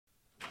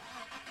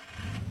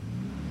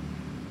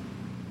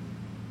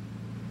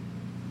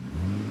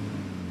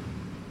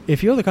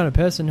If you're the kind of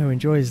person who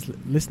enjoys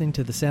listening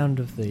to the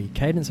sound of the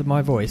cadence of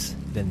my voice,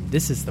 then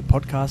this is the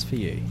podcast for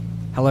you.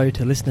 Hello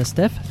to listener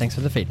Steph. Thanks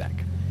for the feedback.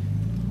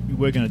 We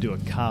were going to do a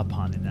car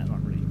pun in that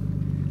one.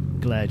 Really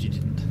glad you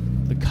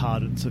didn't. The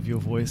cadence of your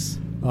voice.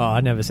 Oh,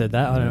 I never said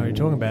that. I don't know what you're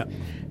talking about.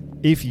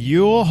 If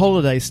your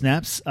holiday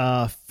snaps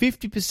are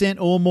 50%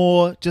 or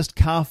more just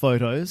car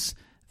photos,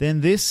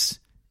 then this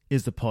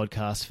is the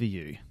podcast for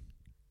you.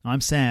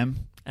 I'm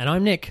Sam. And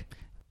I'm Nick.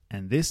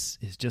 And this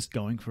is Just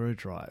Going for a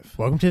Drive.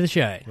 Welcome to the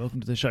show.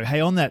 Welcome to the show. Hey,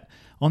 on that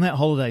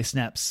holiday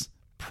snaps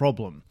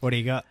problem. What do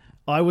you got?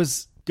 I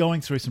was going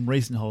through some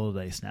recent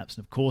holiday snaps,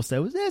 and of course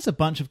there's a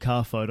bunch of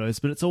car photos,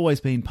 but it's always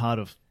been part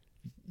of,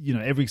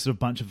 every sort of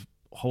bunch of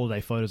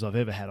holiday photos I've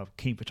ever had. I've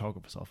keen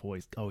photographers, I've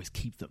always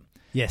keep them.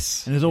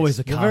 Yes. And there's always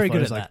the You're car very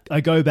photos. good at that. I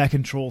go back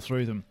and trawl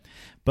through them.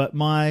 But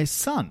my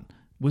son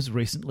was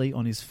recently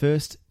on his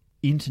first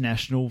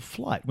international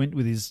flight, went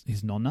with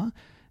his nonna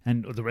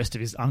and the rest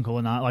of his uncle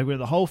and aunt,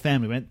 the whole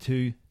family went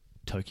to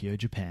Tokyo,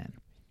 Japan.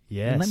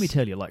 Yes. And let me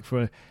tell you,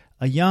 for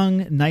a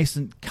young,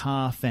 nascent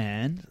car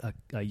fan,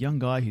 a young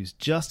guy who's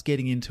just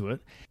getting into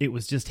it, it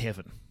was just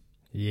heaven.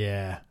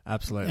 Yeah,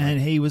 absolutely. And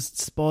he was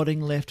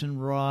spotting left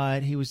and right.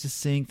 He was just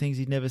seeing things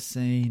he'd never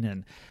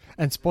seen.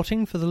 And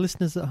spotting for the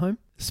listeners at home?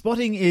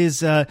 Spotting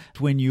is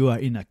when you are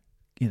in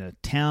a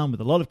town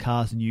with a lot of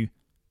cars and you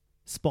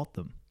spot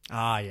them.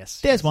 Ah,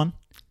 yes. There's one.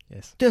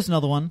 Yes. There's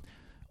another one.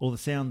 Or the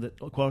sound that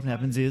quite often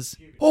happens is,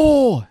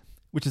 oh,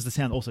 which is the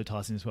sound that also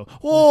ties in as well.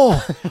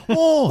 Oh,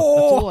 oh,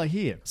 that's all I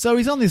hear. So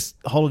he's on this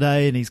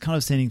holiday and he's kind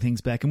of sending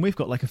things back, and we've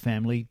got a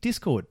family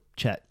Discord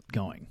chat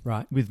going,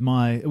 right, with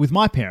my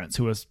parents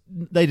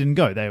they didn't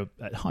go, they were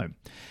at home.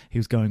 He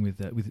was going with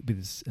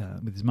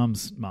his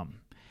mum's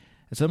mum,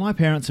 and so my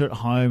parents are at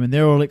home and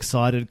they're all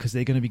excited because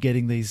they're going to be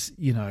getting these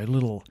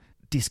little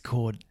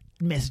Discord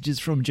messages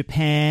from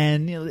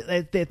Japan.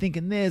 They're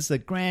thinking there's the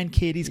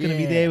grandkid, he's going to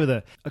be there with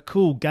a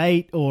cool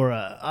gate or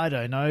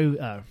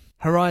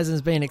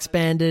Horizon's being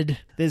expanded.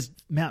 There's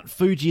Mount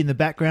Fuji in the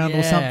background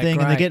or something,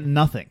 great. and they're getting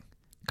nothing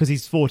because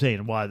he's 14.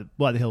 And why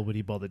the hell would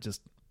he bother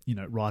just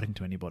writing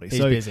to anybody? He's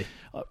busy.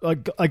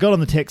 I got on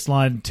the text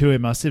line to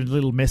him. I sent a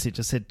little message.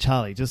 I said,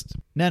 Charlie, just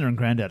Nana and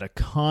Grandad are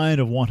kind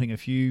of wanting a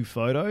few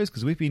photos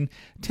because we've been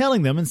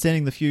telling them and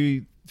sending the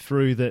few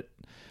through that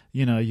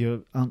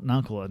your aunt and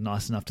uncle are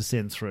nice enough to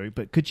send through,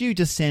 but could you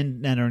just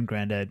send Nana and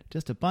Grandad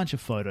just a bunch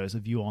of photos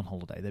of you on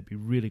holiday? That'd be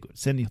really good.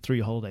 Send through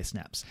your holiday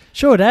snaps.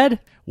 Sure,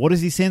 Dad. What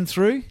does he send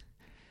through?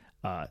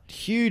 A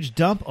huge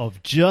dump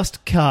of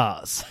just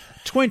cars.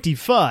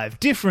 25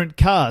 different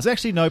cars.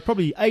 Actually, no,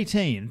 probably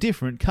 18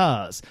 different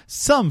cars.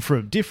 Some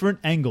from different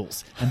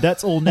angles. And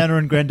that's all Nana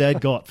and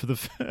Grandad got for the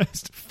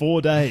first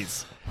 4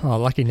 days. Oh,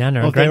 lucky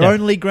Nana and Grandad. Grandad. Their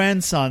only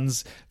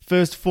grandson's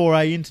first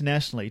foray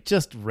internationally.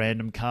 Just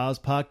random cars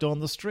parked on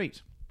the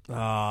street.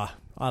 Ah,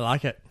 I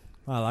like it.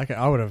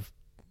 I would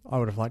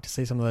have liked to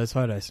see some of those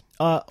photos.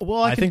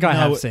 Well, I think I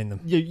have seen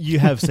them. You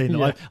have seen them.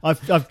 Yeah.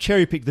 I've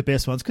cherry picked the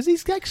best ones because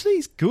he's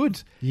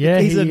good. Yeah,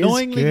 he's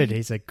annoyingly good.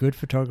 He's a good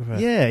photographer.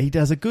 Yeah, he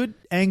does a good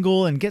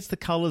angle and gets the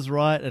colours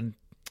right. And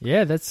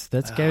yeah, let's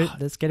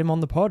get him on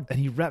the pod. And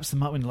he wraps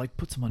them up and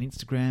puts them on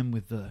Instagram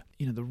with the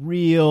the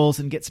reels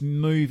and gets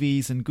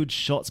movies and good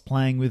shots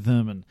playing with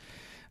them. And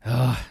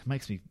it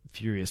makes me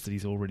furious that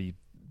he's already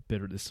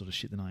better at this sort of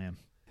shit than I am.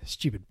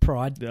 Stupid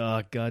pride.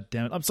 Oh, God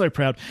damn it. I'm so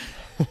proud.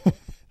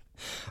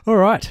 All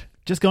right.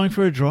 Just going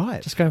for a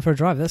drive.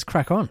 Let's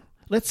crack on.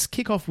 Let's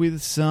kick off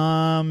with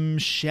some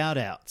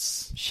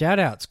shout-outs.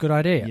 Shout-outs, good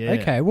idea. Yeah.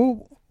 Okay,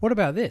 well, what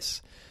about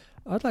this?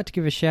 I'd like to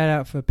give a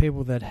shout-out for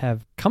people that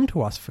have come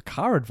to us for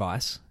car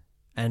advice,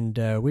 and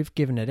we've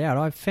given it out.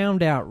 I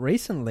found out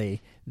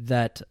recently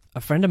that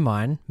a friend of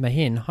mine,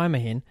 Mahin, hi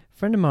Mahin,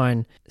 friend of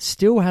mine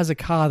still has a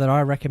car that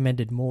I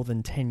recommended more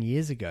than 10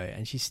 years ago,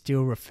 and she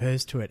still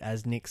refers to it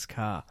as Nick's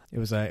car. It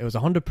was a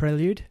Honda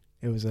Prelude.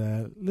 It was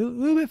a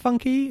little bit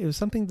funky. It was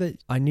something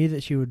that I knew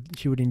that she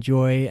would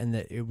enjoy and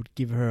that it would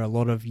give her a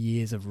lot of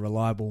years of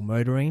reliable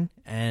motoring,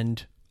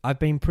 and I've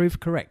been proved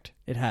correct.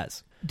 It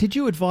has. Did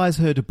you advise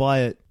her to buy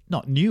it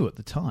not new at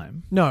the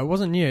time? No, it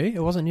wasn't new.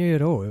 It wasn't new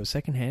at all. It was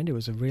secondhand. It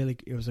was a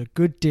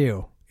good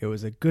deal. It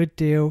was a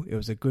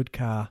good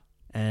car.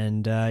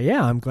 And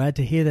I'm glad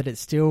to hear that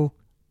it's still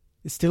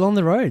on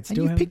the road. And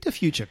you picked a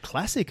future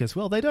classic as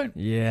well. They don't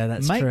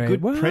make true.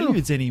 good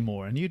Preludes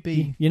anymore, and you'd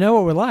be... You know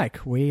what we're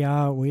like. We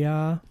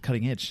are...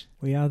 Cutting edge.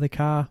 We are the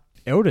car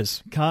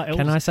elders.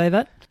 Can I say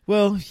that?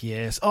 Well,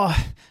 yes. Oh,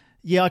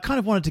 yeah, I kind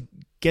of wanted to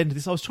get into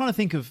this. I was trying to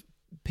think of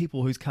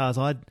people whose cars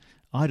I'd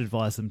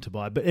advise them to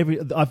buy, but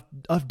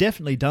I've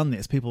definitely done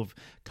this. People have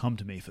come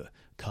to me for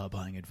car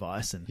buying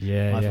advice, and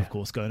I've of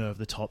course gone over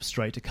the top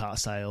straight to car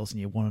sales,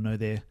 and you want to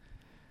know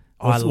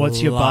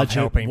what's your budget?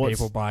 Helping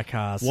people buy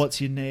cars. What's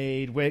your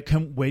need? When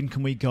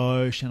can we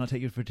go? Shall I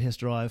take you for a test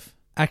drive?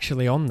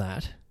 Actually, on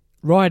that,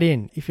 write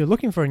in. If you're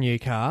looking for a new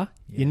car,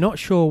 you're not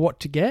sure what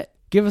to get,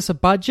 give us a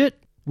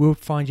budget. We'll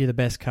find you the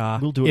best car.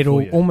 We'll do it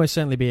for you. It'll almost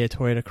certainly be a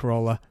Toyota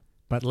Corolla,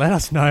 but let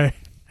us know,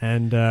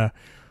 and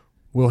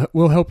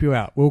we'll help you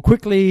out. We'll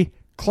quickly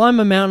climb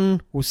a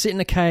mountain. We'll sit in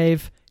a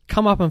cave,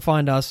 come up and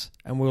find us,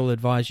 and we'll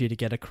advise you to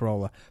get a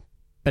Corolla.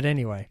 But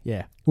anyway,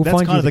 yeah, we'll That's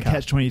find kind you of the car.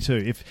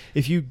 catch-22.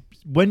 If you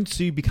once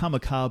you become a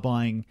car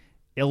buying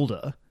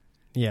elder,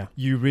 Yeah,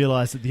 you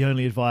realise that the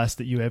only advice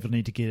that you ever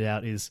need to get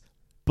out is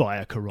buy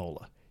a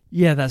Corolla.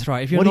 yeah, that's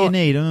right. If you're What do not, you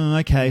need? Oh,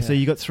 okay, Yeah. so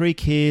you got 3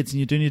 kids and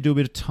you do need to do a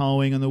bit of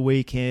towing on the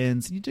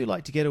weekends. And you do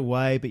like to get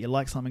away, but you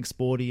like something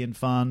sporty and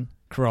fun.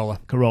 Corolla.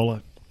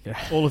 Corolla. Yeah.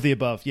 All of the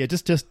above. Yeah,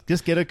 just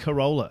get a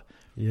Corolla.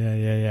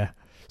 Yeah.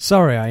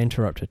 Sorry, I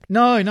interrupted.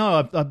 No,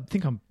 I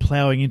think I'm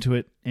ploughing into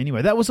it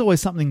anyway. That was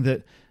always something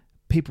that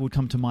people would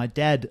come to my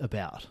dad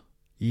about.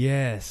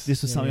 Yes,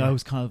 This was something I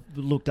was kind of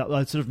looked up.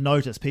 I sort of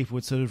noticed people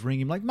would sort of ring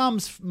him, like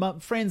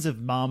friends of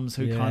mums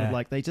who kind of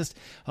like, they just,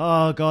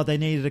 oh God, they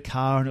needed a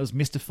car and it was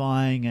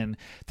mystifying. And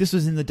this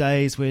was in the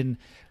days when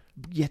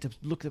you had to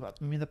look them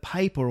up in the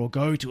paper or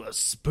go to a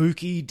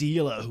spooky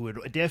dealer who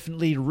would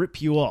definitely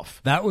rip you off.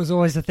 That was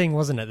always the thing,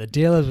 wasn't it? The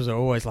dealers was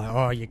always like,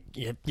 oh, you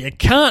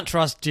can't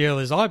trust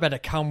dealers. I better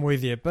come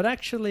with you. But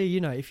actually,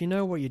 if you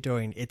know what you're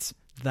doing,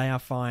 they are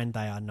fine.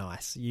 They are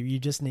nice. You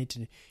just need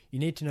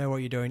to know what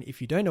you're doing.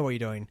 If you don't know what you're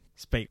doing,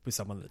 speak with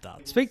someone that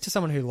does. Speak to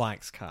someone who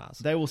likes cars.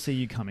 They will see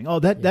you coming. Oh,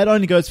 that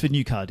only goes for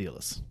new car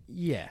dealers.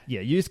 Yeah.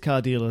 Yeah, used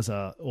car dealers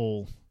are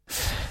all...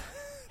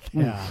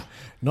 Yeah.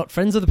 Not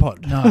friends of the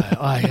pod. No,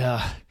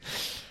 I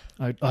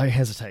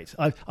hesitate.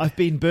 I've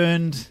been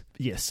burned.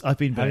 Yes, I've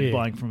been Have burned you?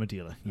 buying from a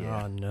dealer.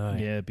 Yeah. Oh, no.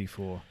 Yeah,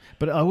 before.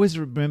 But I always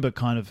remember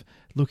kind of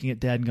looking at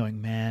Dad and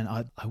going, man,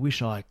 I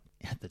wish I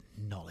had the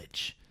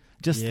knowledge.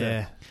 Just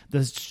Yeah.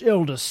 the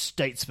elder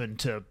statesman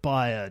to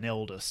buy an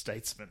elder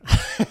statesman.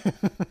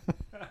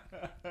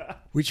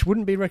 Which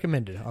wouldn't be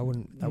recommended. That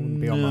wouldn't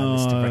be on my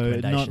list of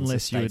recommendations. Not unless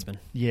as statesman.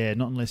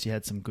 not unless you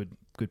had some good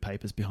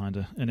papers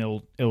behind an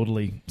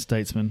elderly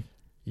statesman.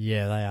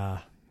 Yeah, they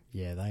are.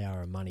 Yeah, they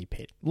are a money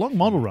pit. Long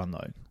model run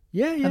though.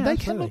 Yeah, And they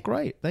can absolutely. look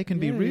great. They can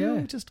be Yeah, real,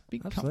 yeah. just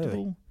be Absolutely.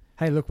 comfortable.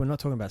 Hey, look, we're not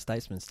talking about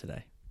statesmen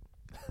today.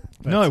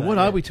 No, But, what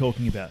yeah. are we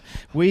talking about?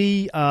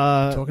 We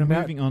are Talking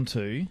about moving on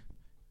to Test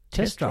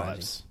test driving.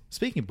 drives.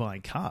 Speaking of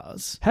buying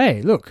cars,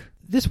 Hey, look,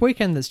 this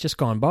weekend that's just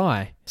gone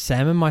by,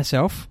 Sam and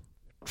myself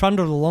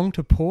trundled along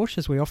to Porsche,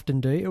 as we often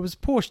do. It was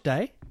Porsche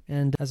Day,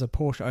 and as a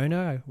Porsche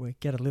owner, we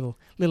get a little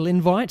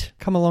invite.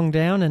 Come along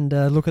down and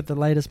look at the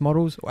latest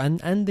models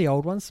and the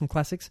old ones, some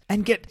classics.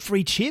 and get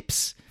free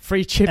chips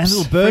Free chips, and a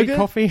little burger, free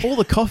coffee. all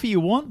the coffee you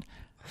want.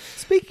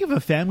 Speaking of a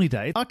family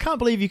day, I can't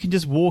believe you can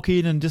just walk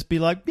in and just be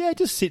like, yeah,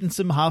 just sit in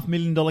some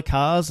 $500,000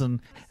 cars. And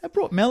I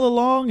brought Mel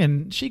along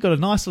and she got a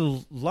nice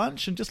little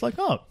lunch and just like,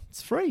 oh,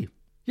 it's free.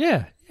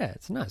 Yeah,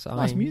 it's nice.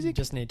 Nice music.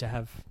 Just need to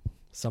have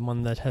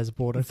someone that has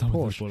bought a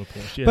Someone Porsche. bought a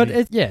Porsche. Yeah,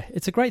 But yeah.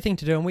 it's a great thing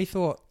to do, and we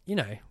thought,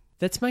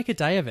 let's make a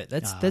day of it.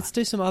 Let's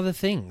do some other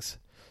things.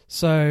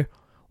 So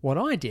what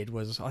I did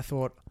was I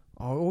thought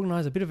I'll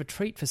organise a bit of a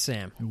treat for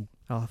Sam. Ooh.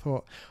 I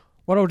thought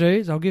what I'll do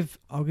is I'll give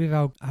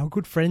our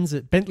good friends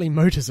at Bentley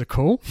Motors a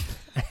call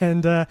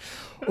and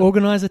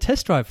organise a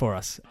test drive for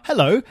us.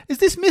 Hello, is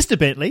this Mr.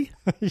 Bentley?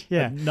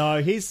 Yeah,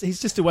 No, he's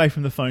just away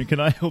from the phone. Can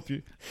I help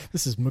you?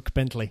 this is Mook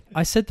Bentley.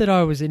 I said that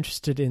I was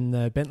interested in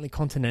the Bentley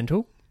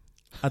Continental.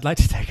 I'd like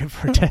to take it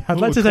for a test. I'd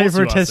like to of take it course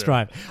for a you are, test sir.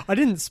 drive. I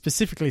didn't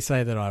specifically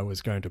say that I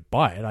was going to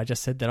buy it. I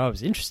just said that I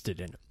was interested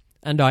in it,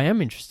 and I am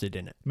interested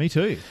in it. Me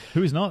too.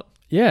 Who is not?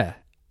 Yeah,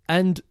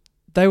 and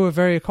they were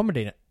very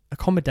accommodating.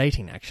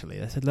 Actually,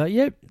 they said, like,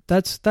 "Yep,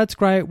 that's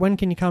great. When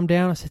can you come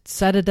down?" I said,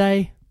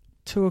 "Saturday,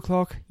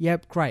 2:00.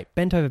 Yep, great.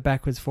 Bent over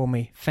backwards for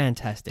me.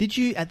 Fantastic." Did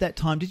you, at that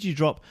time,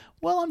 drop,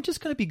 well, I'm just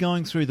going to be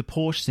going through the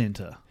Porsche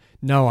Centre?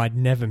 No, I'd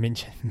never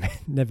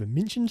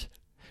mentioned.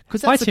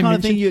 Because that's the kind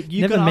of thing you've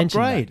never got to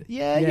mentioned upgrade. that.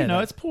 Yeah, Yeah, no.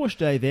 it's Porsche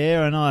Day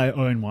there, and I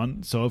own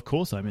one, so of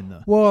course I'm in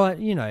there. Well,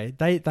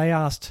 they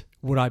asked,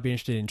 would I be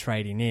interested in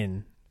trading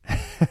in?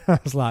 I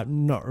was like,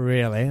 not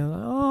really. I'm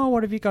like, oh,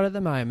 what have you got at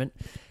the moment?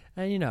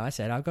 And I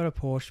said, I've got a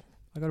Porsche.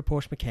 I got a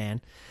Porsche Macan.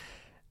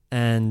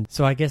 And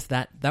so I guess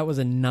that was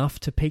enough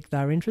to pique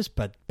their interest.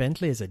 But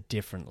Bentley is a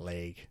different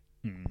league.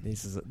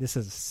 This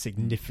is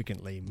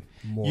significantly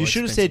more. You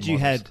should have expensive said you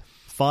models. had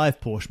 5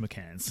 Porsche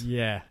Macans.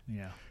 Yeah.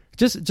 Yeah.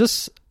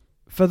 Just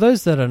for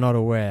those that are not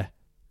aware,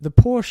 the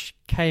Porsche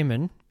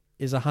Cayman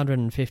is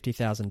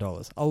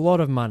 $150,000. A lot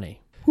of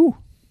money. Whew.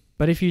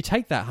 But if you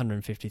take that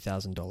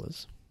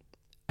 $150,000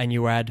 and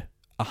you add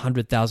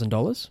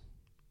 $100,000,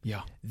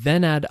 Yeah.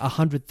 then add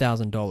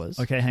 $100,000,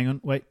 Okay, hang on.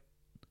 Wait.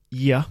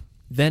 Yeah.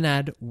 then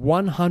add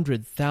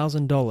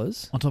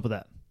 $100,000, On top of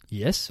that.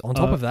 yes, on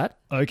top of that,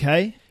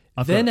 Okay.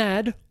 then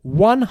add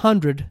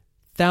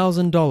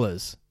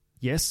 $100,000.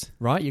 Yes.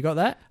 Right, you got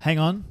that? Hang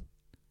on.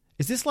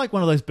 Is this like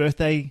one of those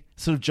birthday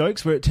sort of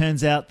jokes where it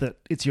turns out that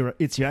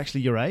it's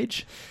actually your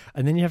age?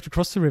 And then you have to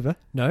cross the river.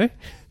 No.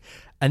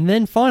 And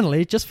then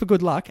finally, just for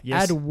good luck,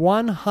 Yes. add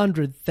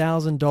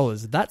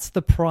 $100,000. That's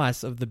the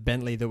price of the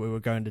Bentley that we were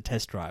going to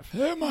test drive.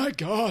 Oh my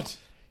God.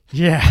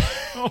 Yeah.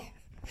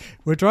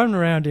 We're driving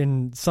around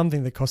in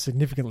something that costs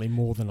significantly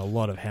more than a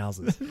lot of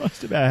houses.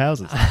 Most of our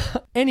houses.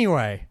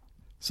 Anyway,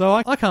 So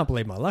I can't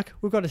believe my luck.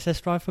 We've got a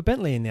test drive for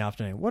Bentley in the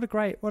afternoon. What a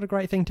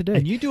great thing to do.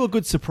 And you do a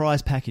good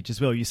surprise package as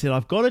well. You said,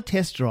 I've got a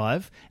test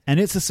drive and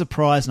it's a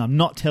surprise and I'm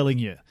not telling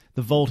you.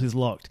 The vault is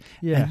locked.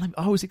 Yeah. And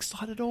I was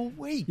excited all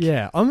week.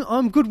 Yeah,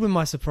 I'm good with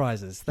my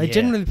surprises. They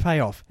generally pay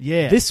off.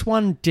 Yeah. This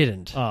one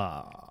didn't.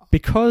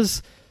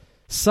 Because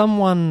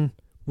someone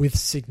with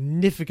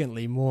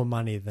significantly more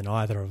money than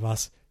either of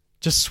us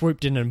just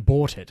swooped in and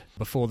bought it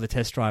before the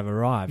test drive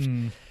arrived.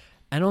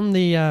 And on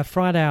the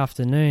Friday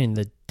afternoon,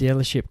 the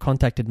dealership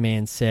contacted me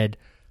and said,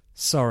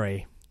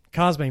 sorry,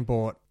 car's been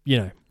bought.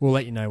 We'll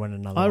let you know when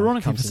another one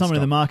Ironically, comes for someone in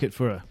stock. the market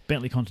for a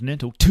Bentley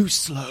Continental, too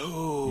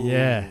slow.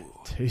 Yeah,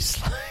 too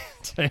slow.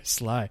 Too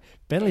slow.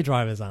 Bentley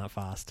drivers aren't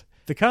fast.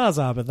 The cars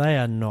are, but they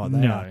are not.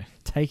 They are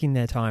taking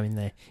their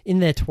time in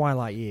their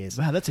twilight years.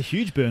 Wow, that's a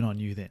huge burn on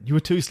you then. You were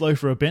too slow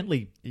for a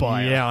Bentley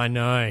buyer. Yeah, I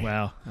know.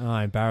 Wow. Oh,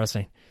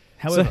 embarrassing.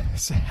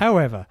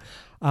 However,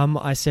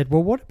 I said,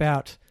 well, what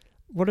about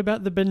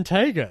the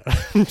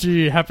Bentayga? Do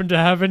you happen to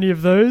have any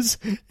of those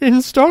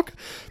in stock?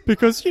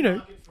 Because,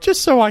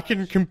 just so I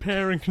can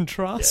compare and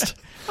contrast.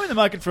 Yeah. I'm in the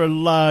market for a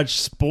large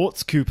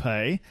sports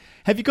coupe.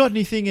 Have you got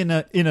anything in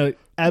a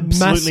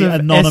absolutely massive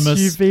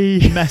anonymous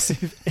SUV?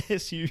 Massive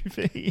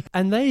SUV?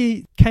 And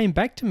they came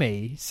back to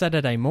me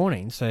Saturday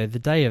morning, so the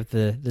day of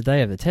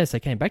the test. They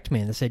came back to me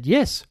and they said,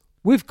 "Yes,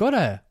 we've got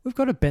a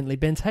Bentley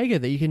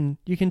Bentayga that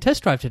you can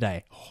test drive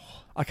today."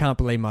 I can't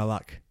believe my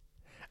luck.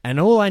 And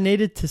all I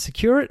needed to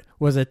secure it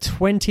was a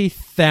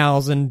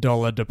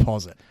 $20,000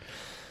 deposit.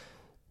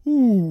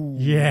 Ooh,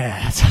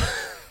 yeah,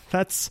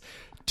 that's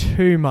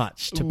too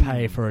much to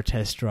pay for a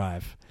test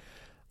drive.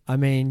 I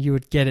mean, you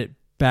would get it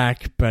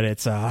back, but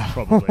it's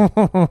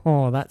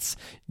probably that's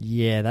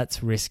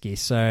risky.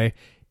 So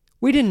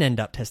we didn't end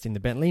up testing the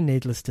Bentley,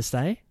 needless to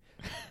say.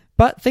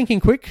 But thinking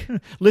quick,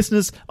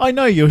 listeners, I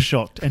know you're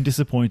shocked and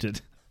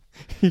disappointed.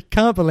 You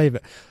can't believe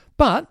it.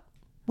 But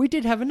we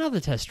did have another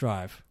test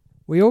drive.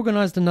 We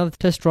organised another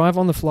test drive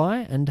on the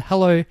fly, and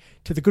hello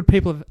to the good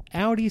people of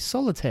Audi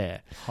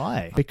Solitaire.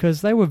 Hi.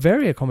 Because they were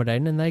very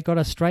accommodating and they got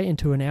us straight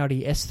into an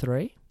Audi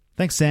S3.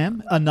 Thanks,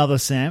 Sam. Another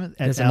Sam at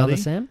There's Audi. Another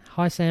Sam.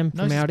 Hi, Sam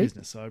from Audi.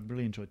 Business. I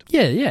really enjoyed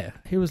it. Yeah.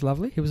 He was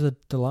lovely. He was a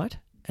delight.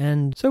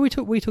 And so we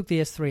took the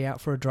S3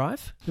 out for a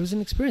drive. It was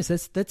an experience.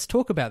 Let's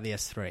talk about the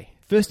S3.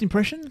 First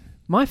impression?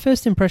 My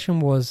first impression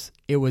was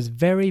it was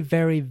very,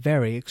 very,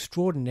 very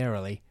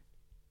extraordinarily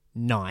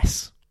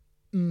nice.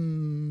 Yeah,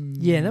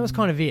 and that was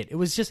kind of it. It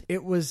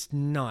was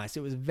nice.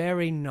 It was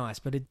very nice,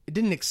 but it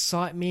didn't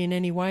excite me in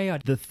any way.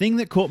 The thing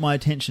that caught my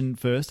attention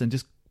first and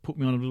just put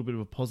me on a little bit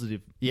of a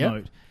positive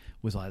note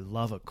was I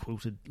love a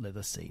quilted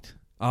leather seat.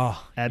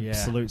 Oh,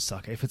 absolute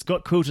sucker. If it's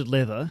got quilted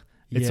leather,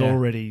 it's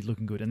already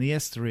looking good. And the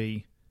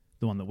S3,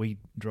 the one that we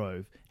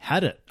drove,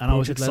 had it, and I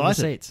was excited. Leather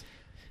seats.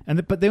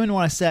 But then when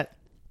I sat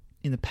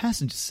in the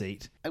passenger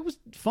seat, it was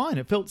fine.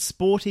 It felt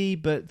sporty,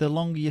 but the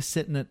longer you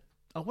sit in it,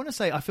 I want to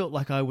say I felt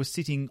like I was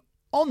sitting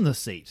on the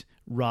seat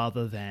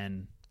rather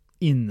than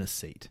in the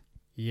seat.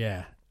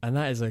 Yeah, and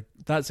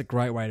that's a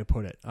great way to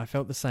put it. I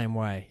felt the same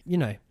way.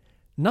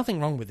 Nothing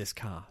wrong with this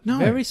car. No.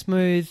 Very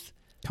smooth,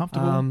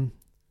 comfortable,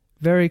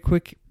 very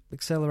quick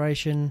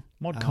acceleration,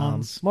 mod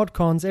cons,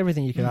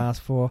 everything you could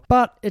ask for.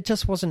 But it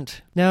just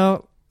wasn't.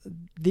 Now,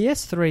 the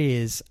S3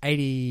 is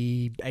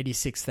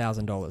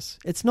 $86,000.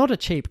 It's not a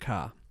cheap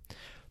car,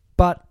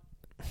 but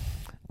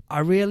I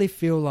really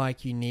feel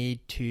like you need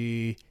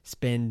to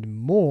spend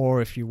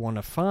more if you want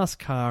a fast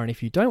car, and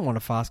if you don't want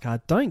a fast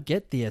car, don't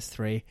get the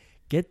S3,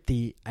 get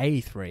the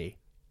A3.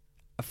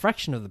 A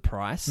fraction of the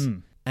price,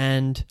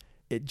 and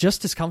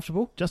just as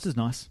comfortable. Just as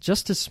nice.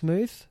 Just as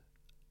smooth.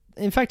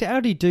 In fact,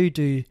 Audi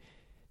do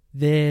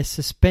their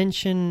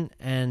suspension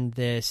and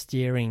their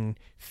steering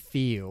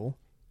feel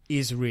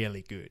is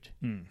really good.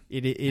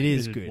 It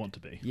is good. It would want to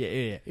be.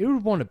 Yeah. It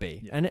would want to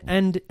be. Yeah.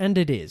 And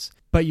it is.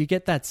 But you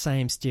get that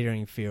same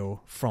steering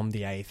feel from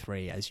the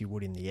A3 as you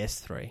would in the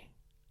S3.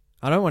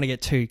 I don't want to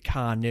get too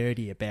car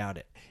nerdy about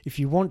it. If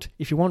you want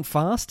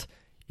fast,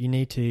 you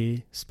need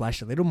to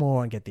splash a little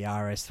more and get the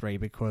RS3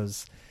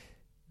 because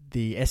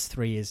the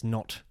S3 is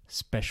not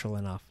special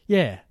enough.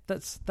 Yeah,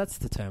 that's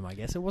the term, I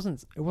guess. It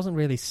wasn't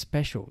really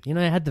special. It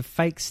had the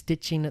fake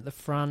stitching at the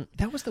front.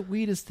 That was the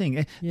weirdest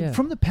thing. Yeah.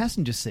 From the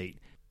passenger seat,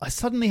 I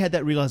suddenly had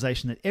that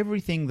realization that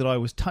everything that I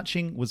was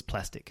touching was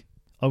plastic.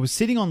 I was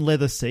sitting on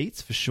leather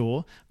seats for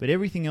sure, but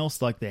everything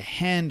else like the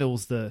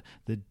handles, the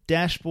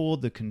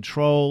dashboard, the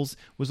controls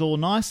was all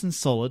nice and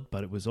solid,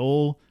 but it was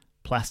all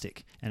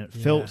plastic. And it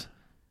felt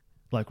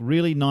like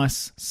really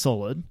nice,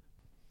 solid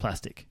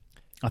plastic.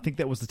 I think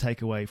that was the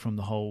takeaway from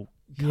the whole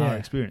car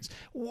experience.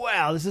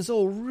 Wow, this is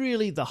all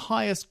really the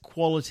highest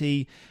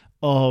quality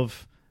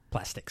of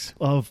plastics.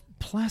 Of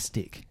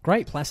plastic.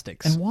 Great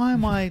plastics. And why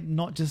am I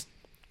not just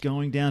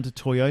going down to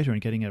Toyota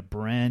and getting a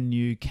brand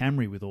new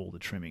Camry with all the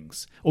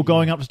trimmings? Or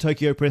going up to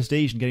Tokyo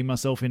Prestige and getting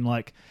myself in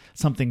like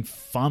something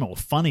fun or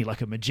funny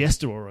like a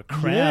Majesta or a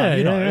Crown,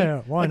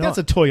 Yeah. Why not? That's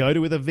a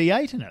Toyota with a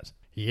V8 in it.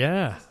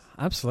 Yeah,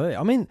 absolutely.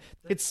 I mean,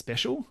 it's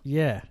special.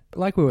 Yeah.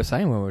 Like we were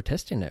saying when we were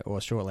testing it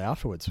or shortly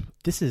afterwards,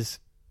 this is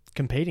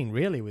competing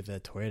really with the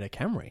Toyota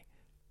Camry.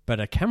 but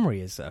a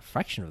Camry is a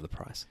fraction of the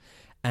price.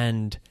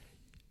 And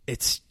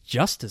it's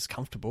just as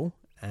comfortable.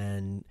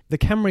 And the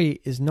Camry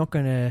is not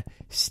going to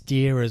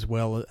steer as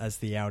well as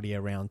the Audi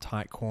around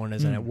tight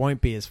corners, and it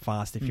won't be as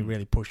fast if you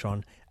really push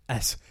on,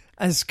 as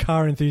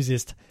car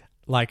enthusiasts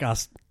like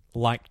us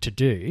like to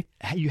do.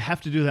 You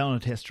have to do that on a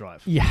test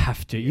drive. You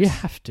have to. Yes. You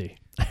have to.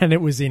 And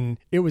it was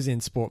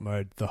in sport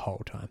mode the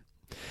whole time.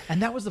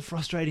 And that was the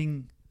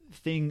frustrating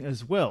thing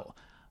as well.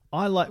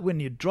 I like when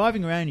you're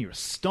driving around, you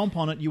stomp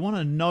on it, you want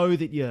to know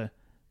that you're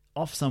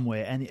off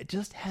somewhere, and it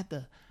just had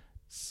the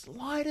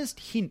slightest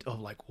hint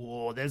of like,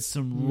 whoa, there's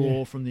some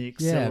roar from the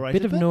accelerator. Yeah, a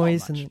bit of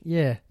noise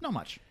not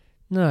much.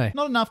 No.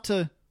 Not enough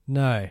to...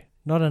 No,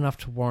 not enough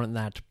to warrant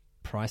that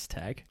price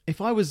tag.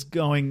 If I was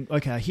going,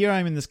 okay, here I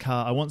am in this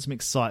car, I want some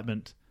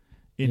excitement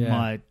in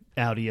my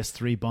Audi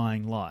S3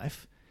 buying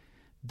life,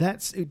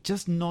 that's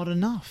just not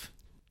enough.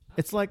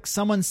 It's like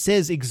someone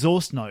says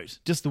exhaust note,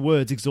 just the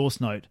words exhaust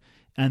note,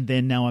 and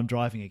then now I'm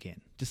driving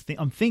again.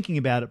 I'm thinking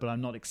about it, but I'm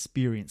not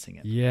experiencing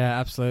it. Yeah,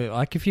 absolutely.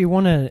 Like if you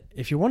want an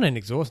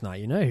exhaust note,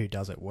 you know who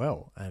does it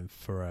well and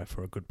for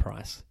a good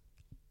price.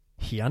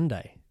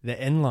 Hyundai, the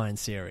N-Line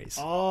series.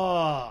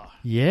 Oh,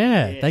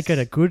 yeah, yes. They get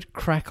a good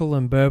crackle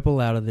and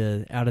burble out of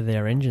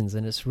their engines,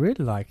 and it's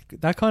really like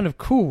that kind of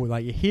cool.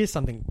 Like you hear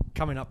something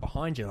coming up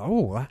behind you.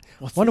 Like,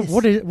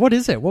 what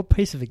is it? What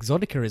piece of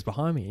exotica is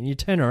behind me? And you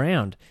turn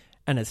around.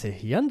 And it's a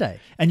Hyundai.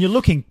 And you're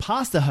looking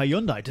past the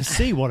Hyundai to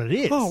see what it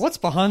is. Oh, what's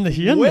behind the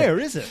Hyundai? Where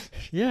is it?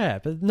 Yeah,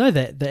 but no,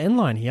 the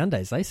N-Line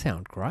Hyundais, they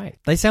sound great.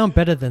 They sound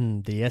better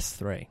than the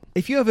S3.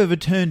 If you have ever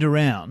turned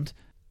around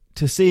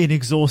to see an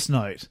exhaust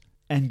note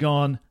and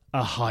gone,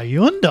 a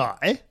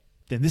Hyundai,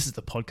 then this is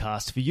the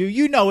podcast for you.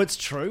 You know it's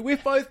true.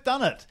 We've both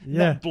done it. Yeah.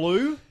 That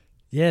blue.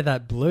 Yeah,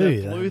 that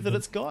blue. That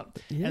it's got.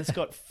 Yeah. And it's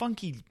got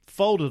funky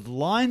folded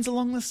lines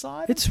along the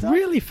side. It's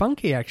really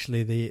funky,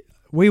 actually.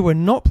 We were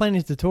not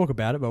planning to talk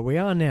about it, but we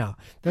are now.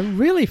 They're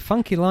really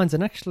funky lines,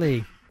 and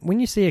actually, when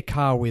you see a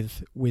car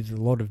with a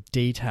lot of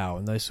detail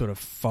and those sort of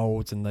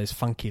folds and those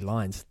funky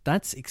lines,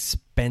 that's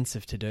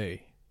expensive to do.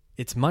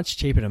 It's much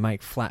cheaper to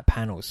make flat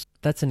panels.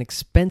 That's an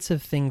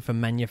expensive thing for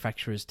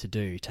manufacturers to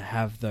do, to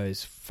have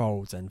those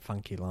folds and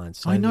funky lines.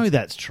 So I know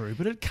that's true,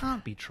 but it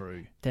can't be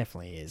true.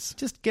 Definitely is.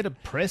 Just get a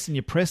press and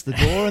you press the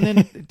door and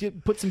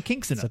then put some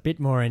kinks in It's it. a bit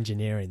more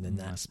engineering than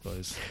that. I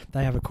suppose.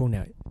 They have a cool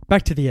now.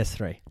 Back to the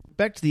S3.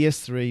 Back to the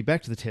S3,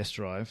 back to the test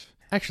drive.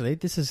 Actually,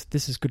 this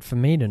is good for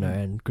me to know,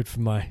 and good for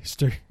my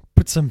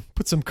put some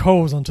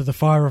coals onto the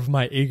fire of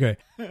my ego.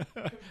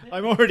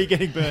 I'm already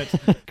getting burnt.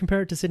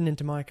 Compare it to sitting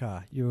into my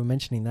car. You were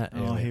mentioning that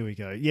earlier. Oh, here we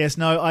go. Yes,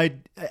 no, I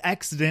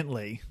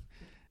accidentally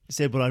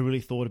said what I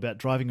really thought about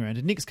driving around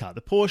in Nick's car,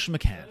 the Porsche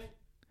Macan.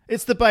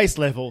 It's the base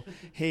level.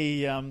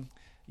 He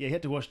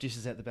had to wash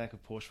dishes at the back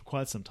of Porsche for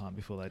quite some time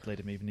before they'd let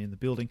him even in the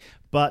building.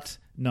 But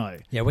no.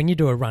 Yeah, when you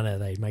do a runner,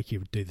 they make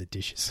you do the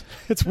dishes.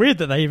 It's weird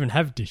that they even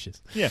have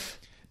dishes. Yeah.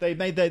 They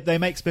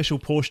make special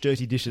Porsche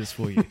dirty dishes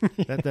for you.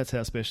 That's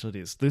how special it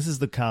is. This is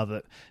the car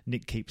that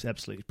Nick keeps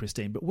absolutely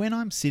pristine. But when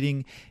I'm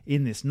sitting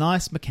in this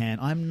nice Macan,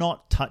 I'm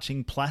not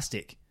touching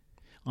plastic.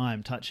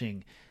 I'm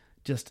touching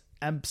just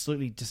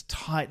absolutely just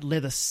tight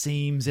leather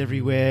seams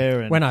everywhere.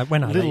 And when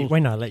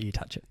I let you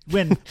touch it.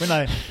 When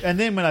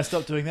I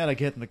stop doing that, I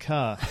get in the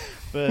car.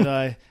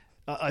 But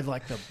I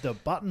like the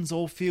buttons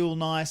all feel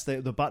nice.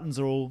 The buttons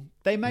are all,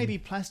 they may be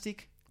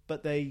plastic,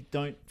 but they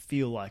don't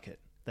feel like it.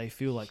 They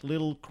feel like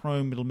little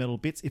chrome little metal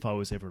bits, if I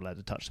was ever allowed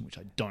to touch them, which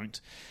I don't.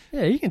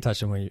 Yeah, you can touch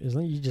them as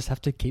long as you just have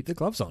to keep the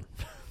gloves on.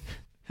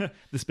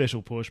 The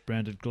special Porsche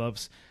branded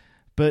gloves.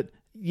 But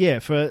yeah,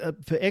 for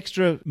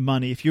extra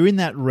money, if you're in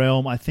that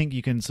realm, I think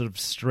you can sort of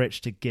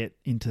stretch to get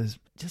into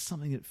just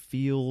something that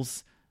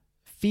feels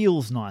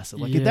nicer.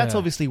 Like that's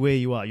obviously where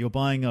you are. You're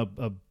buying a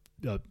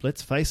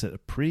let's face it, a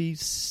pretty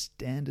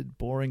standard,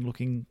 boring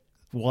looking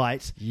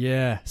white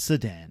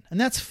sedan. And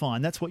that's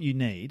fine. That's what you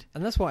need.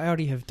 And that's what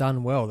Audi have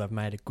done well. They've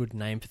made a good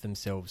name for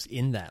themselves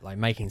in that, like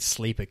making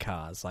sleeper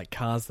cars, like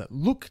cars that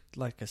look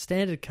like a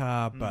standard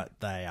car, but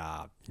they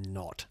are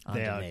not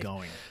underneath. They are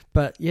going.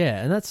 But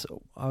yeah, and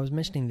I was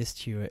mentioning this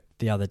to you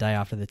the other day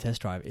after the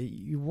test drive.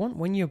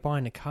 When you're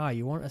buying a car,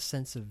 you want a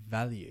sense of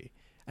value.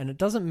 And it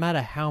doesn't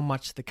matter how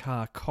much the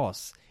car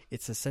costs,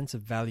 it's a sense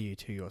of value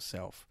to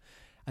yourself.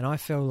 And I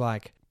feel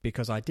like,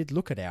 because I did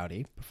look at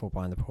Audi before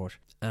buying the Porsche,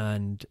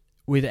 and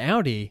with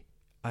Audi,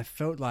 I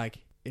felt like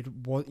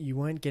you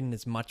weren't getting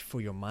as much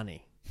for your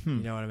money. You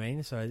know what I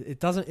mean? So it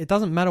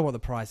doesn't matter what the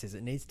price is.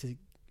 You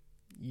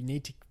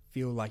need to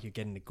feel like you're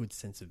getting a good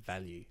sense of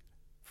value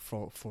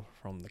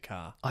from the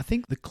car. I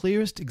think the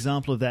clearest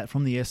example of that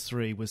from the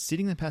S3 was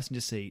sitting in the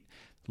passenger seat,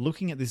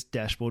 looking at this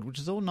dashboard, which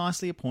is all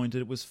nicely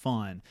appointed. It was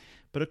fine.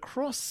 But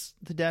across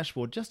the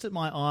dashboard, just at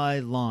my eye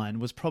line,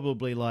 was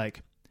probably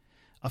like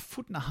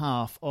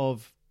 1.5 feet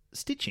of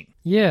stitching.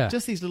 Yeah.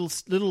 Just these little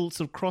sort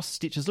of cross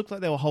stitches. Looked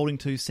like they were holding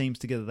two seams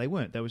together. They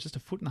weren't. There was just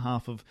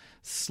 1.5 feet of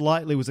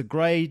slightly, it was a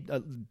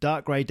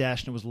dark grey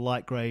dash, and it was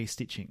light grey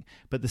stitching.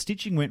 But the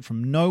stitching went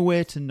from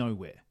nowhere to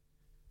nowhere.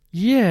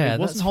 Yeah. It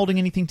wasn't holding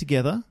anything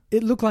together.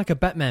 It looked like a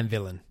Batman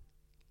villain.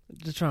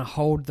 Just trying to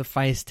hold the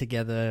face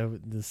together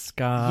with the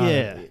scar.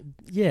 Yeah.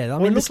 Yeah. I Well,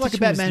 mean, it looks like a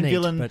Batman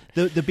villain. But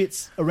The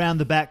bits around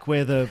the back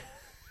where the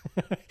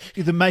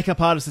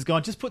makeup artist has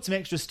gone, just put some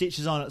extra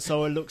stitches on it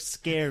so it looks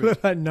scary.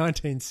 like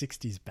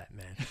 1960s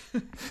Batman.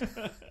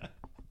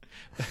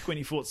 Back when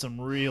he fought some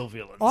real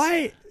villains.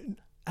 I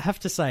have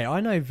to say,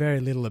 I know very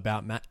little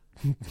about Matt.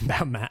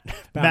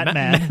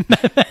 Batman.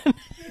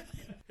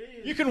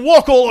 You can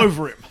walk all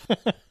over him.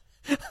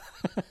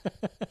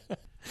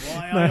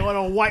 Why I want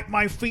to wipe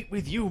my feet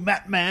with you,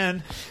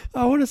 Matman.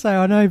 I want to say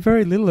I know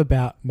very little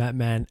about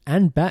Matman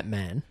and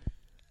Batman.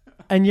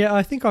 And yet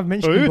I think I've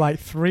mentioned him like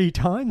 3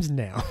 times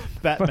now.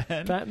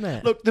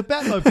 Batman. Look, the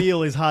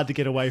Batmobile is hard to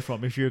get away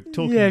from if you're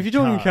talking Yeah, if you're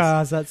talking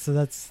cars. that's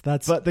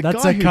But the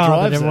that's guy a who car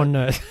drives that everyone it,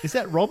 knows. Is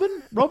that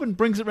Robin? Robin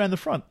brings it around the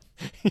front.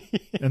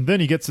 And then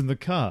he gets in the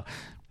car.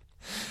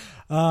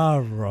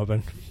 Ah,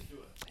 Robin.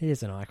 He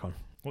is an icon.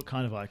 What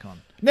kind of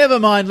icon? Never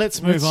mind,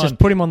 let's move on. Just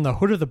put him on the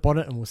hood of the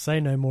bonnet and we'll say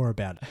no more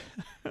about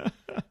it.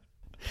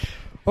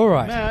 All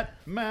right.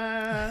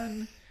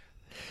 Batman.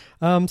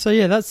 So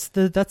yeah, that's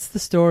the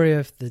story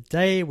of the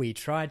day we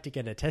tried to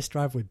get a test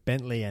drive with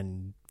Bentley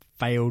and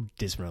failed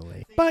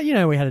dismally. But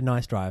we had a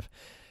nice drive.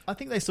 I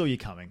think they saw you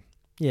coming.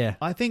 Yeah.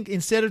 I think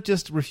instead of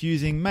just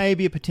refusing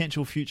maybe a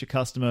potential future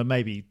customer,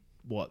 maybe,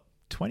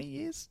 20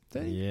 years?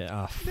 30? Yeah.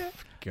 Oh, Yeah.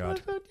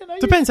 God. But,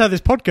 Depends how this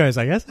pod goes,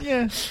 I guess.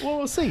 Yeah, well,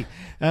 we'll see.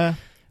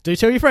 Do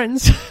tell your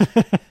friends.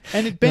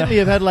 And at Bentley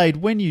of Adelaide,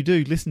 when you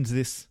do listen to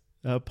this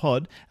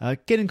pod,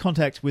 get in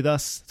contact with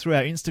us through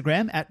our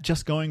Instagram at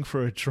Just Going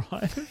For A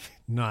Drive.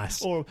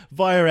 Nice. Or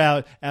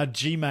via our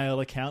Gmail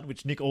account,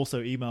 which Nick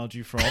also emailed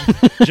you from,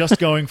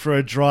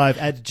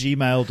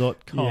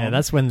 justgoingforadrive@gmail.com. Yeah,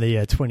 that's when the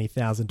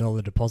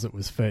 $20,000 deposit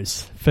was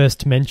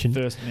first mentioned.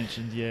 First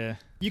mentioned, yeah.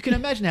 You can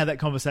imagine how that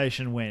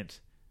conversation went.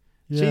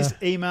 Yeah. She's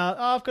emailed,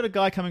 I've got a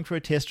guy coming for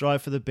a test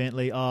drive for the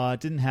Bentley. Oh, it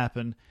didn't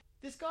happen.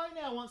 This guy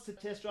now wants to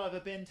test drive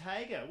a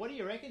Bentayga. What do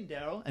you reckon,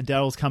 Daryl? And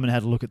Daryl's come and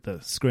had a look at the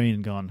screen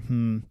and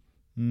gone,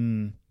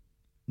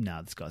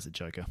 nah, this guy's a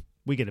joker.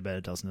 We get about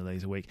a dozen of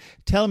these a week.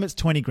 Tell him it's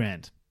 20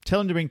 grand.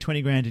 Tell him to bring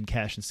 20 grand in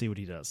cash and see what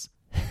he does.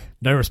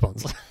 No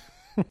response.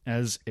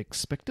 As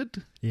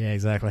expected. Yeah,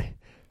 exactly.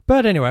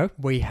 But anyway,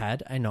 we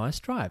had a nice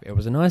drive. It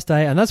was a nice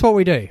day, and that's what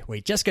we do.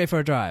 We just go for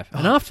a drive.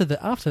 And after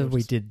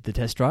we did the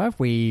test drive,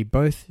 we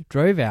both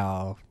drove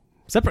our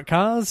separate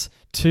cars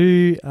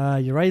to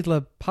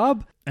Eurasla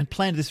pub And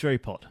planned this very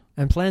pod.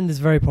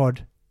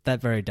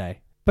 that very day.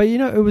 But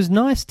it was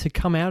nice to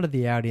come out of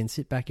the Audi and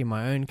sit back in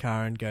my own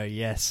car and go,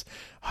 yes,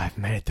 I've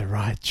made the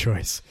right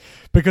choice.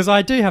 Because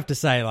I do have to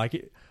say,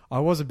 I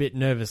was a bit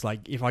nervous.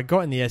 If I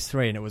got in the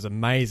S3 and it was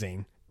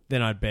amazing,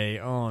 then I'd be,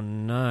 oh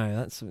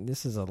no,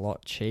 this is a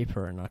lot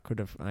cheaper, and I could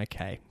have.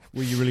 Okay.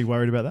 Were you really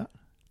worried about that?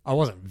 I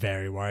wasn't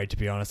very worried, to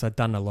be honest. I'd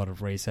done a lot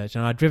of research,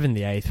 and I'd driven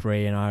the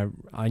A3, and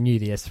I knew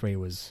the S3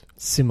 was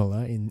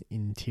similar in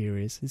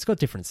interiors. It's got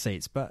different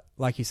seats, but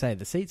like you say,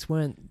 the seats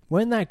weren't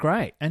that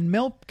great. And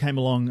Mel came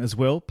along as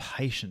well,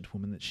 patient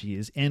woman that she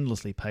is,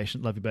 endlessly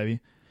patient, love you baby.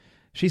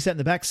 She sat in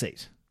the back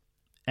seat,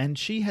 and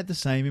she had the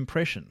same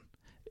impression.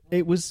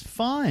 It was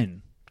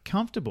fine,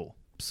 comfortable,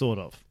 sort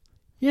of.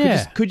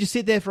 Yeah. Could you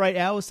sit there for 8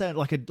 hours, say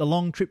like a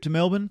long trip to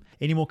Melbourne,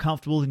 any more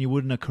comfortable than you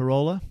would in a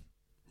Corolla?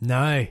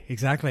 No,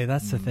 exactly.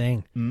 That's the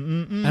thing.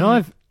 And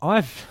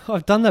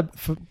I've done that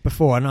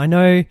before, and I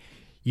know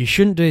you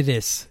shouldn't do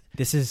this.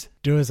 This is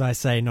do as I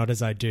say, not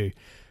as I do.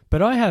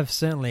 But I have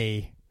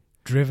certainly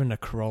driven a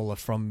Corolla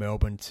from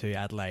Melbourne to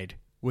Adelaide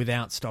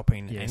without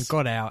stopping and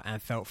got out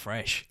and felt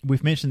fresh.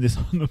 We've mentioned this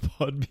on the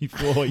pod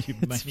before, you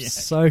maniac. It's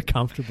so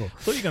comfortable.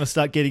 I thought you were going to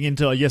start getting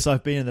into, yes,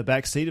 I've been in the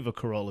back seat of a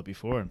Corolla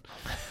before. And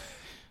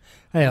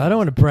hey, I don't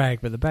want to brag,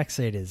 but the back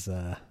seat is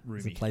a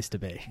place to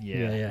be.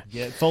 Yeah,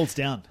 it folds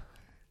down.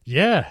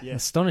 Yeah,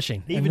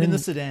 astonishing. Even in the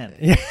sedan.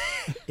 Yeah,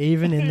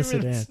 even in the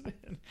sedan.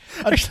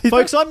 Actually,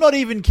 folks, I'm not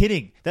even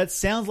kidding. That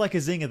sounds like a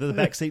zinger that the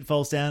back seat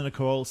folds down in a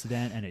Corolla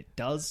sedan, and it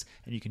does,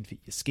 and you can fit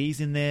your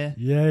skis in there.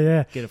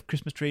 Yeah. Get a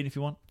Christmas tree if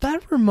you want.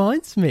 That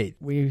reminds me,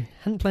 we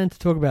hadn't planned to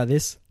talk about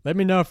this. Let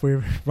me know if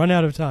we run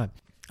out of time.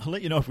 I'll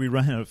let you know if we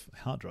run out of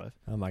hard drive.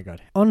 Oh my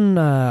God. On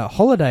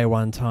holiday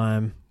one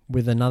time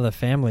with another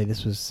family,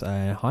 this was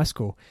high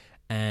school,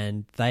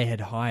 and they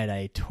had hired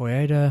a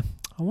Toyota,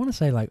 I want to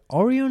say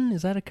Orion.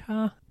 Is that a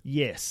car?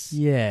 Yes.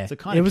 Yeah. It's a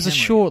kind of was Camry. A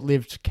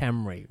short-lived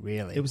Camry,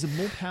 really. It was a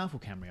more powerful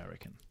Camry, I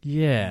reckon.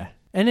 Yeah.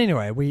 And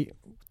anyway,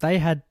 they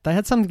had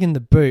something in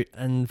the boot,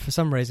 and for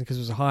some reason, because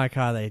it was a hire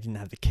car, they didn't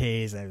have the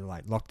keys. They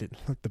locked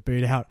the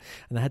boot out,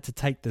 and they had to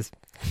take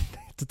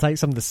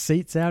some of the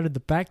seats out of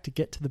the back to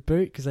get to the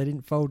boot because they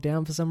didn't fold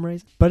down for some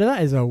reason. But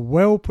that is a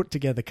well put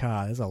together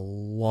car. There's a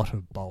lot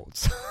of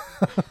bolts.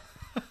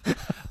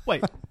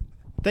 Wait.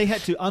 They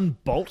had to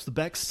unbolt the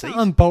back seat?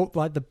 Unbolt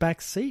the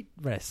back seat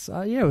rests.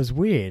 Yeah, it was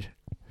weird.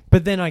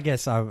 But then I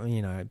guess,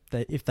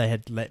 if they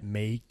had let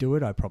me do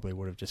it, I probably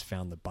would have just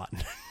found the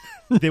button.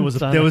 There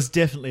was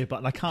definitely a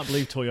button. I can't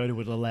believe Toyota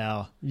would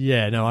allow.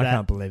 Yeah, no, I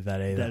can't believe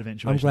that either. That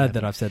eventuation I'm glad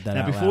that I've said that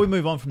now, out before loud. we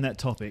move on from that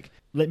topic,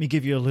 let me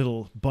give you a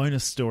little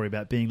bonus story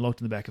about being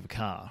locked in the back of a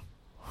car.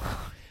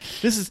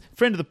 This is a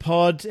friend of the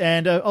pod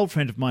and an old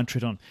friend of mine,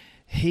 Triton.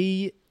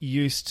 He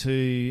used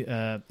to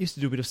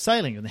do a bit of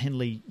sailing in the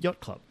Henley Yacht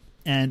Club.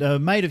 And a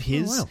mate of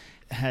his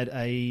had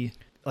a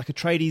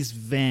tradies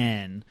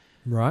van.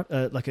 Right.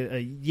 Like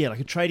a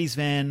tradies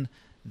van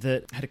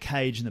that had a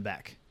cage in the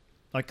back.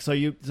 So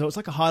it's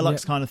like a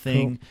Hilux kind of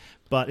thing,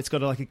 but it's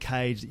got a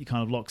cage that you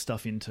kind of lock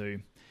stuff into.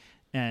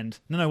 And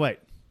not a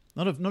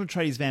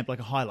tradies van, but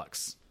like a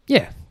Hilux.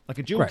 Yeah. Like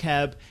a dual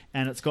cab,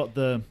 and it's got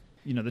the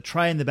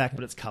tray in the back,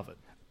 but it's covered.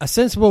 A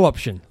sensible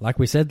option. Like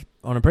we said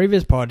on a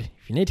previous pod,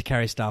 if you need to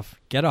carry stuff,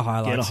 get a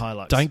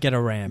Hilux. Don't get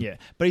a Ram. Yeah.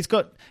 But it's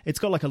got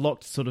like a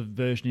locked sort of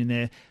version in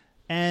there.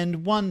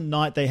 And one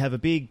night they have a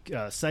big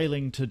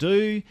sailing to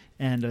do,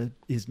 and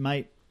his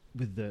mate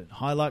with the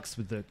Hilux,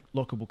 with the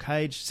lockable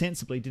cage,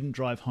 sensibly didn't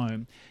drive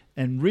home,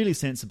 and really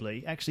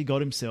sensibly actually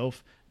got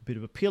himself a bit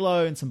of a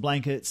pillow and some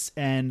blankets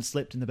and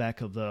slept in the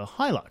back of the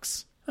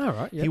Hilux. All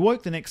right. Yep. He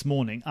woke the next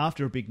morning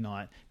after a big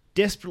night,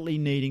 desperately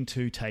needing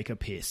to take a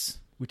piss,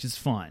 which is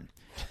fine,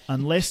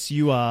 unless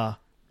you are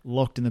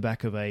locked in the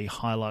back of a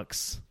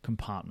Hilux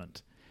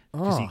compartment.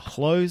 Because he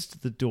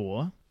closed the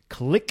door,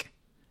 click,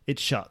 it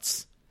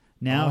shuts.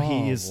 Now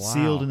he is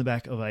sealed in the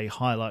back of a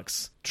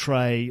Hilux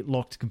tray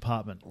locked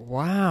compartment.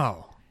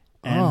 Wow.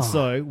 And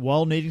so,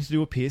 while needing to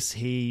do a piss,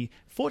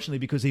 fortunately,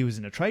 because he was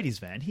in a tradies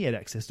van, he had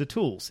access to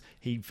tools.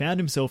 He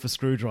found himself a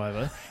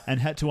screwdriver and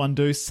had to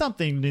undo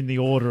something in the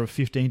order of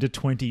 15 to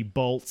 20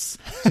 bolts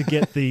to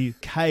get the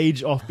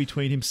cage off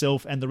between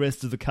himself and the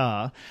rest of the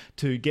car,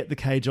 to get the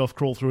cage off,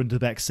 crawl through into the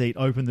back seat,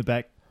 open the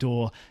back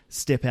door,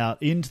 step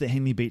out into the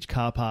Henley Beach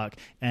car park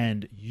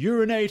and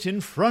urinate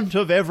in front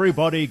of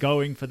everybody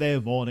going for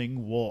their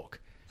morning walk.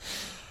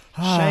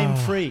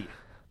 Shame-free.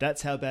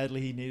 That's how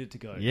badly he needed to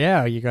go.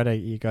 Yeah, you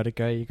gotta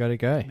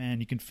go. Man,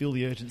 you can feel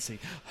the urgency.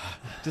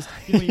 Just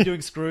when you're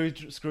doing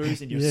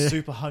screws and you're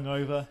super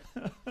hungover.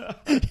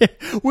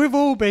 We've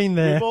all been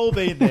there.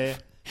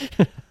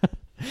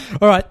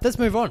 All right, let's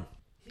move on.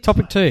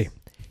 Topic 2.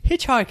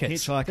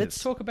 Hitchhikers.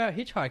 Let's talk about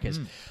hitchhikers.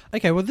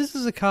 Okay, well, this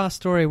is a car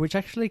story which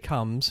actually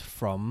comes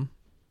from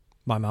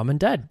my mum and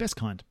dad. Best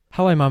kind.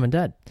 Hello, mum and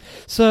dad.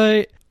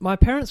 So, my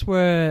parents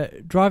were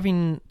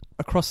driving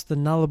across the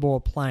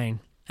Nullarbor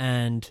Plain,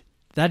 and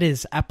that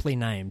is aptly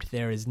named.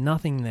 There is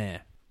nothing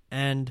there.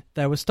 And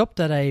they were stopped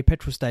at a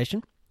petrol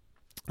station,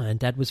 and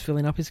Dad was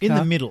filling up his car. In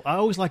the middle. I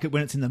always like it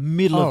when it's in the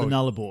middle of the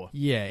Nullarbor.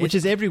 Yeah. Which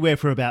is everywhere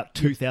for about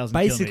 2,000 kilometres.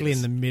 Basically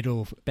in the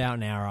middle, about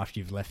an hour after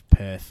you've left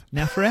Perth.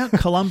 Now, for our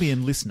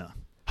Colombian listener.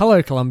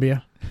 Hello,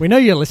 Colombia. We know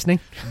you're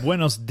listening.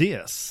 Buenos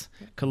dias,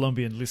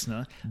 Colombian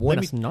listener.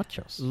 Buenos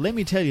noches. Let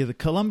me tell you, the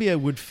Colombia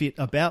would fit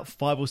about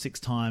 5 or 6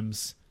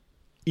 times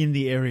in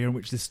the area in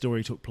which this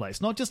story took place.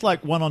 Not just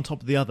like one on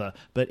top of the other,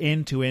 but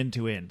end to end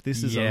to end.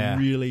 This is a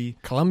really...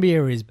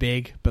 Colombia is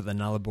big, but the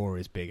Nullarbor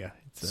is bigger.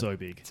 It's so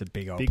big. It's a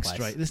big old big place.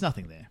 Straight. There's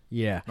nothing there.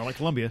 Yeah. Not like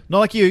Colombia. Not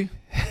like you.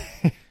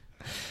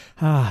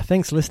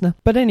 Thanks, listener.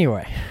 But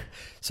anyway,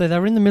 so they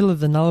were in the middle of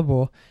the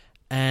Nullarbor,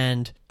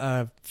 and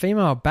a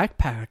female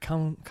backpacker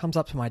comes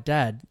up to my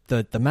dad,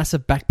 the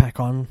massive backpack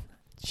on.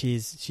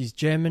 She's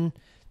German.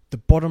 The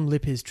bottom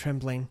lip is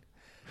trembling.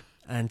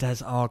 And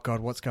Dad's, oh,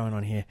 God, what's going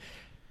on here?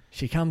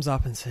 She comes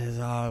up and says,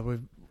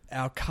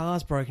 our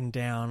car's broken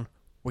down.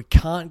 We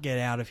can't get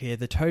out of here.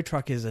 The tow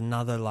truck is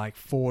another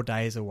 4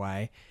 days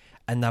away,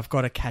 and they've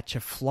got to catch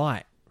a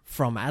flight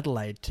from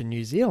Adelaide to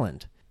New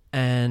Zealand.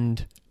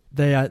 And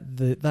they're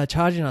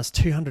charging us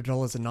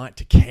 $200 a night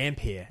to camp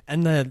here.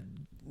 And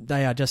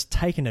they are just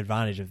taking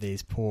advantage of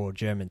these poor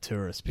German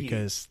tourists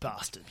because...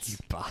 You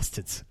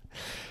bastards.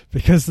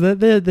 Because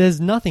there's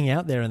nothing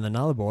out there in the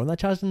Nullarbor, and they're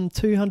charging them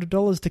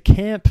 $200 to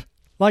camp,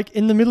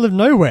 in the middle of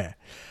nowhere.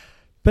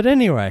 But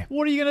anyway.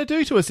 What are you going to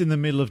do to us in the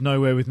middle of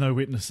nowhere with no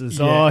witnesses?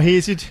 Yeah. Oh,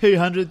 here's your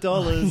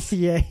 $200.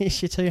 Yeah, here's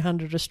your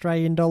 200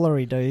 Australian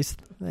dollar, dues.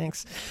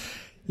 Thanks.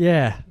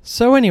 Yeah.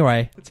 So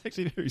anyway. It's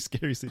actually a very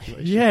scary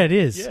situation. Yeah, it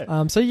is.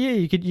 Yeah. So yeah,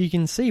 you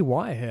can see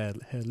why her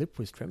lip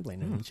was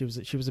trembling, and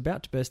she was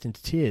about to burst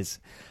into tears.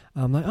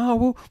 I'm like, oh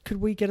well, could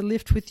we get a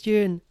lift with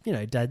you?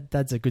 And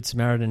Dad's a good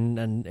Samaritan,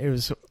 and it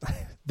was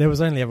there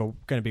was only ever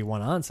going to be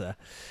one answer.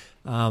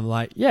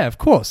 Yeah, of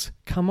course,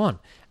 come on.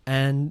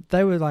 And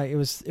they were it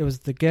was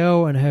the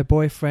girl and her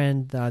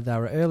boyfriend. They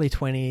were early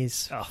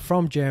 20s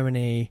from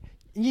Germany.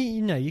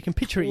 You can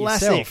picture it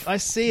yourself. I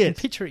see You it.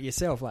 can picture it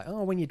yourself.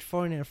 When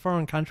you're in a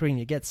foreign country and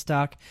you get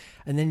stuck,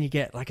 and then you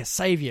get a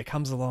savior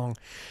comes along.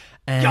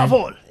 And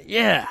Jawohl.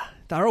 Yeah,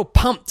 they're all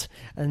pumped.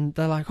 And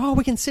they're like, oh,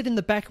 we can sit in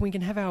the back and we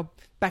can have our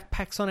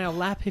backpacks on our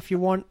lap if you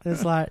want.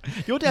 It's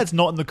Your dad's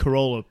not in the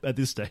Corolla at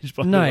this stage,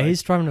 by the way. No,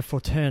 he's driving a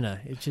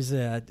Fortuner, which is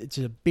a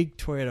big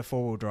Toyota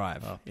four-wheel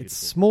drive. Oh, it's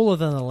smaller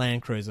than a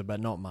Land Cruiser,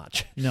 but not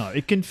much. No,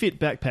 it can fit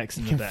backpacks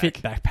in the back. It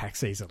can fit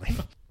backpacks easily.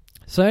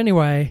 So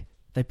anyway,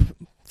 they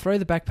throw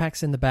the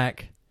backpacks in the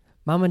back.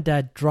 Mum and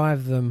Dad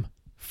drive them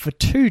for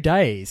 2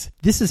 days.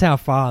 This is how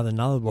far the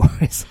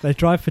Nullarbor is. They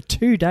drive for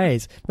 2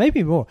 days,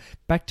 maybe more,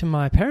 back to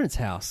my parents'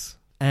 house.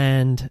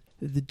 And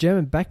the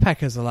German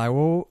backpackers are like,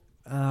 well,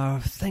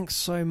 thanks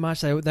so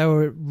much. They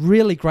were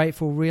really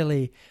grateful,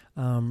 really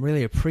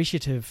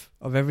appreciative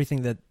of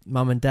everything that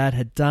Mum and Dad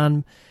had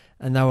done.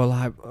 And they were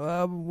like,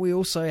 we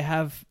also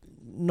have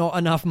not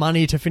enough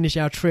money to finish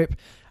our trip.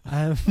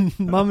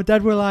 Mum and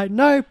Dad were like,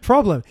 no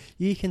problem.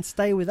 You can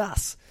stay with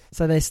us.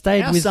 So they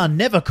stayed Our with... son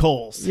never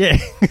calls. Yeah.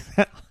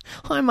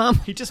 Hi, Mum.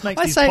 He just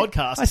makes these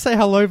podcasts. I say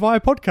hello via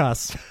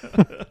podcasts.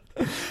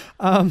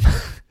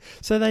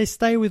 So they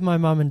stay with my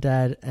mum and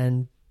dad,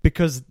 and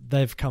because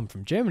they've come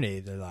from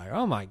Germany, they're like,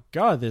 oh my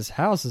God, this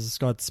house has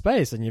got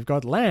space and you've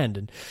got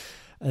land.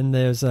 And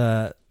there's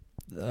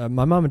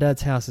my mum and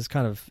dad's house is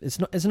kind of,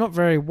 it's not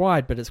very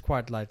wide, but it's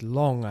quite like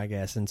long, I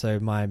guess. And so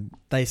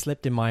they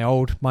slept in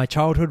my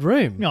childhood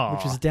room, Aww.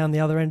 which was down the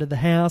other end of the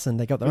house, and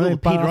they got their Little own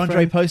Peter bathroom.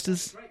 Andre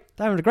posters.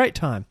 They having a great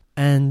time.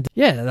 And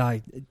yeah,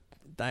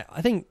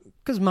 I think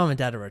because Mum and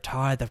Dad are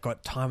retired, they've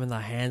got time in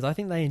their hands. I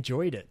think they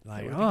enjoyed it.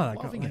 Like, they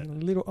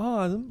got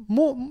like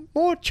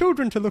more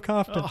children to look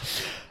after. Oh,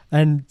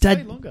 and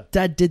longer.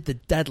 Dad did the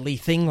dadly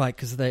thing, like,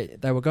 because they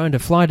were going to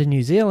fly to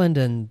New Zealand,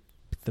 and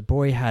the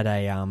boy had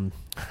a I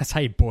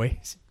say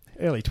boy,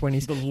 early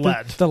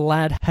 20s. The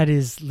lad had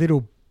his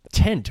little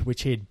tent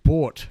which he had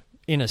bought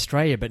in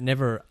Australia but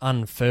never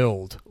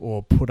unfurled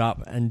or put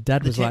up, and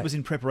Dad was like... The tent was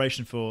in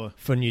preparation for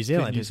New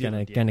Zealand. He was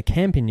going to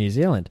camp in New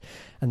Zealand,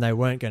 and they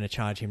weren't going to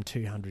charge him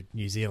 $200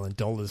 New Zealand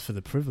dollars for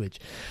the privilege.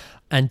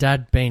 And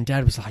Dad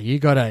was like, you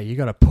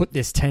gotta put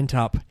this tent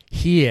up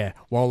here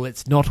while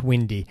it's not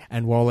windy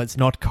and while it's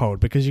not cold,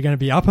 because you're going to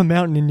be up a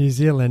mountain in New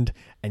Zealand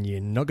and you're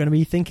not going to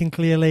be thinking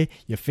clearly.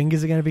 Your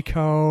fingers are going to be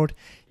cold.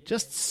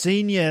 Just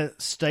senior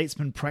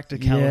statesman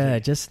practicality. Yeah,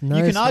 just knows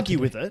you can what argue to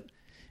do. with it,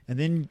 and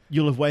then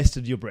you'll have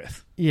wasted your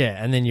breath.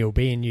 Yeah, and then you'll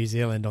be in New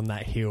Zealand on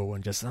that hill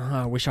and just,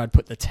 I wish I'd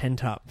put the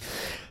tent up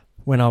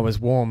when I was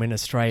warm in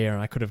Australia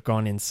and I could have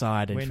gone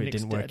inside if it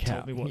didn't work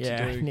out.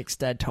 Nick's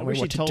dad told me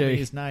what to do. I wish he told me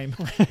his name.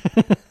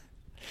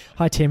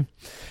 Hi, Tim.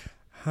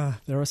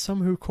 There are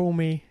some who call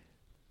me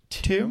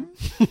Tim.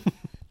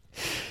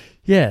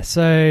 Yeah,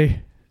 so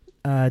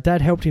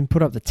Dad helped him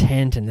put up the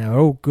tent and they were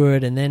all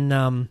good. And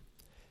then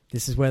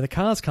this is where the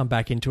cars come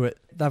back into it.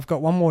 They've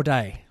got one more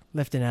day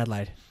left in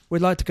Adelaide.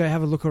 We'd like to go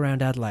have a look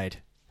around Adelaide.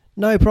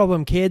 No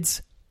problem,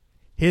 kids.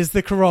 Here's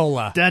the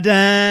Corolla.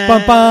 Da-da!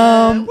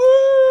 Bum-bum!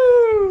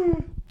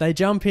 Woo! They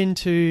jump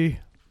into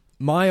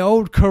my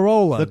old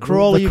Corolla. The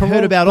Corolla you've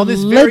heard about on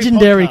this very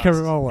legendary podcast.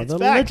 Corolla. It's the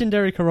back.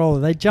 legendary Corolla.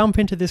 They jump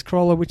into this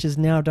Corolla, which has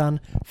now done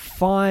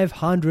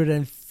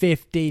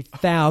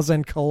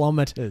 550,000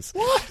 kilometres.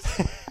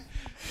 What?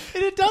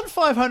 It had done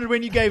 500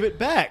 when you gave it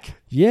back.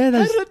 Yeah,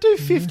 how did it do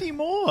 50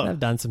 more? They've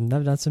done some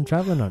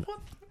travelling on it.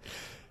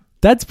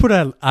 Dad's put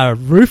a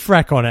roof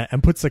rack on it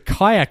and puts a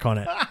kayak on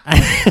it.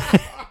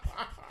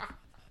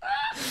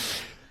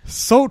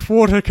 Salt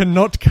water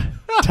cannot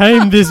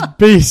tame this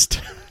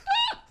beast.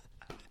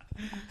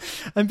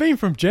 And being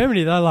from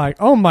Germany, they're like,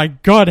 oh my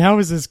God, how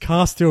is this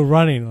car still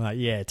running? I'm like,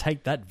 yeah,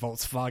 take that,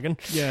 Volkswagen.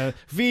 Yeah,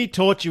 we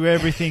taught you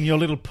everything your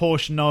little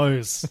Porsche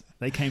knows.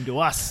 They came to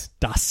us.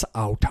 Das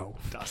Auto.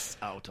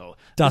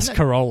 Das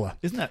Corolla.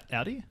 Isn't that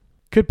Audi?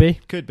 Could be.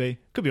 Could be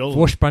all of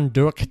them.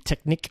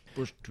 Vorsprung-Technik.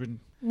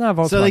 No,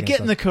 Volkswagen. So they get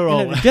in the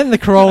Corolla. They get in the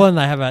Corolla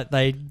and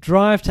they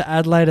drive to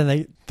Adelaide,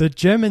 and the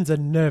Germans are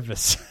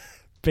nervous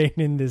being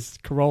in this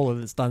Corolla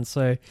that's done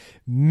so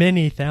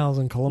many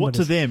thousand kilometers.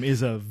 What to them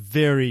is a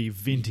very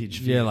vintage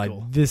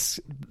vehicle.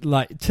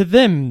 Yeah, to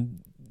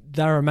them,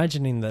 they're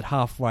imagining that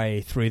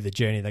halfway through the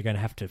journey they're going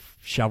to have to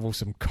shovel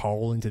some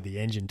coal into the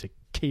engine to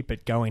keep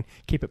it going,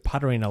 keep it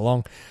puttering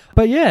along.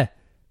 But yeah,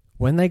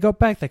 when they got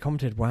back, they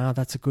commented, wow,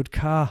 that's a good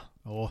car.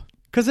 Oh.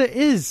 Because it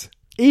is.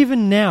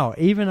 Even now,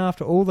 even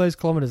after all those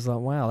kilometers, like,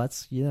 wow,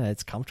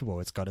 it's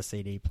comfortable. It's got a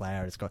CD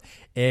player. It's got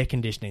air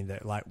conditioning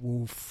that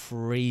will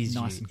freeze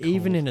nice you. And cold.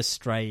 Even in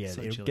Australia,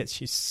 So it chilly.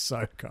 gets you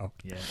so cold.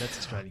 Yeah, that's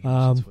Australian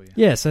conditions for you.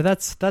 Yeah, so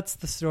that's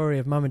the story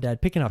of Mum and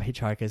Dad picking up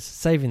hitchhikers,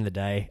 saving the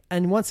day,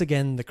 and once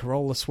again the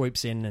Corolla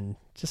swoops in and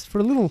just for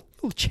a little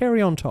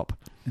cherry on top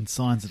and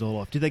signs it all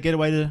off. Did they get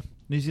away to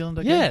New Zealand?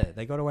 Okay? Yeah,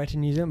 they got away to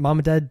New Zealand. Mum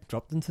and Dad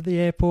dropped them to the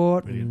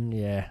airport, and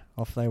yeah,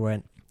 off they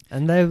went.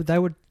 And they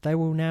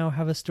will now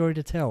have a story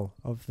to tell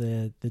of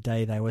the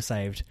day they were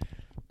saved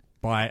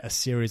by a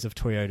series of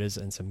Toyotas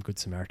and some good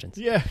Samaritans.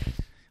 Yeah,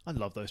 I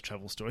love those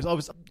travel stories. I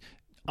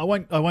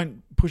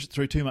won't push it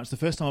through too much. The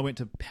first time I went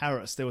to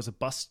Paris, there was a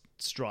bus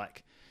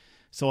strike,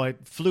 so I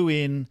flew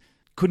in,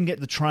 couldn't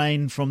get the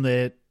train from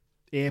the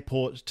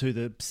airport to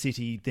the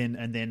city,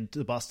 then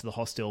the bus to the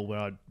hostel where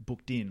I'd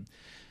booked in.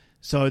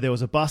 So there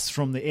was a bus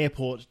from the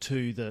airport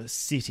to the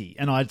city,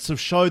 and I'd sort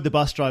of showed the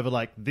bus driver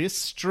like this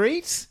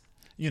street.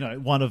 You know,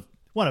 one of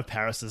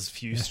Paris's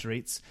few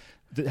streets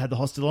that had the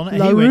hostel on it.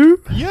 And La he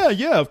Rue? went,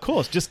 yeah, of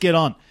course, just get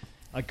on.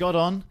 I got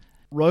on,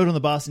 rode on the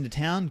bus into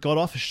town, got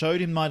off, showed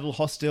him my little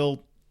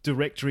hostel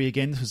directory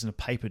again. This was in a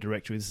paper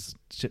directory. This is,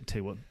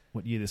 tell you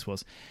what year this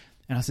was.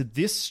 And I said,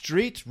 this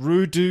street,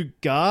 Rue du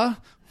Gare.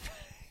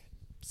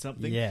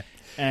 something. Yeah.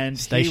 And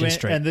Station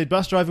Street. And the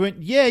bus driver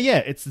went, yeah,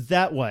 it's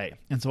that way.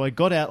 And so I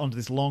got out onto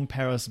this long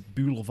Paris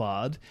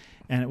boulevard,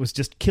 and it was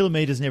just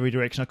kilometres in every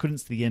direction. I couldn't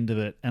see the end of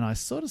it. And I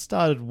sort of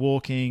started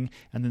walking,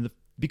 and then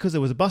because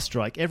there was a bus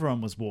strike,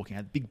 everyone was walking. I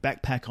had a big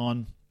backpack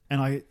on,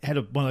 and I had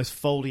one of those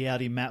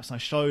foldy-outy maps, and I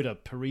showed a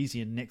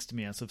Parisian next to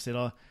me. I sort of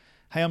said,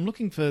 hey, I'm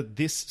looking for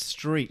this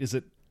street.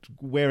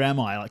 Where am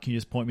I? Like, can you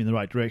just point me in the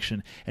right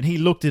direction? And he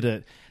looked at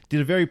it, did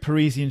a very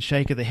Parisian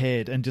shake of the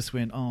head, and just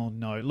went, oh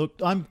no, look,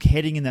 I'm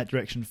heading in that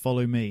direction,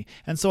 follow me.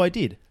 And so I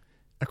did.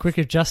 A quick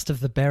adjust of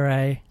the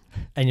beret,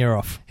 and you're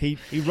off. He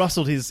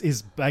rustled his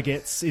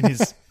baguettes in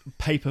his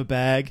paper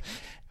bag,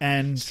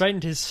 and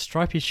straightened his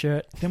stripy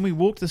shirt. Then we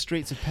walked the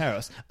streets of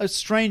Paris. A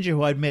stranger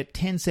who I'd met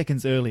 10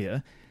 seconds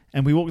earlier,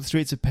 and we walked the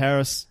streets of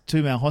Paris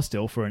to our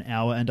hostel for an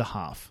hour and a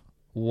half.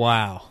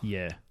 Wow.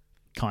 Yeah.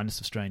 Kindness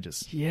of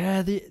strangers.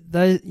 Yeah,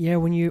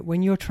 when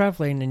you're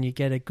traveling and you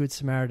get a good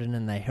Samaritan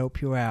and they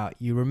help you out,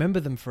 you remember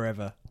them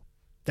forever.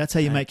 That's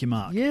how you make your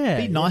mark. Yeah.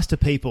 Be nice to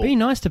people. Be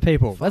nice to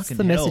people. That's Fucking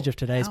the hell. message of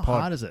today's pod. How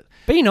hard is it?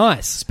 Be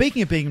nice.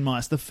 Speaking of being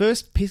nice, the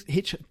first piss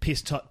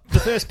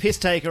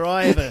taker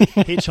I ever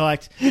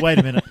hitchhiked. Wait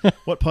a minute.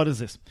 What pod is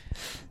this?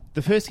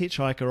 The first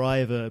hitchhiker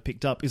I ever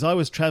picked up is I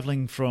was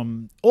traveling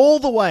all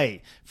the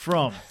way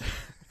from...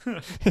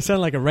 It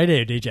sounded like a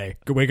radio DJ.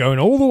 We're going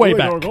all the way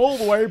back. We're going all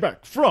the way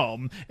back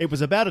from... It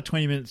was about a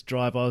 20 minutes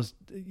drive. I was,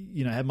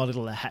 had my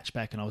little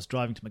hatchback, and I was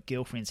driving to my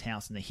girlfriend's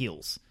house in the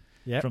hills.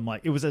 Yeah.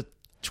 It was a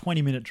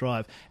 20-minute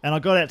drive. And I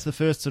got out to the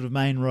first sort of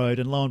main road,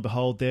 and lo and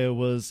behold, there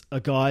was a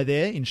guy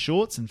there in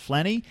shorts and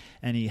flanny,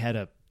 and he had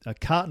a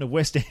carton of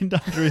West End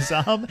under his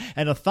arm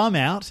and a thumb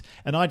out,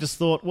 and I just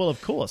thought, well,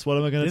 of course, what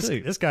am I going to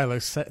do? This guy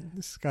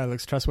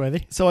looks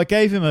trustworthy. So I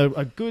gave him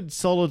a good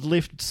solid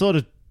lift, sort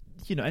of,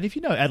 and if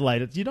you know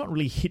Adelaide, you're not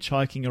really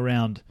hitchhiking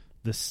around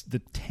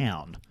the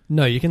town.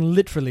 No, you can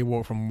literally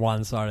walk from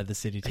one side of the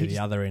city to the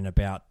other in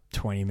about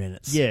 20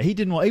 minutes. Yeah, he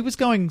was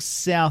going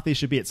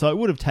southish a bit, so it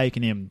would have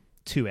taken him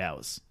 2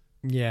 hours.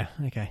 Yeah,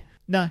 okay.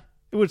 No,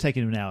 it would have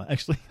taken him an hour,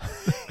 actually.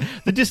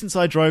 The distance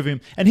I drove him,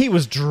 and he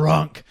was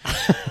drunk.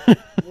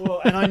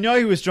 And I know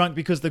he was drunk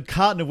because the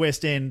carton of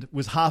West End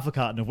was half a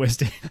carton of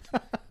West End.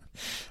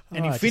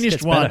 And he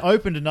finished one,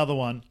 opened another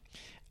one.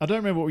 I don't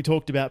remember what we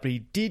talked about, but he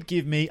did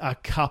give me a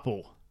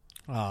couple.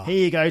 Oh.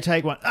 Here you go,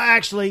 take one.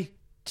 Actually,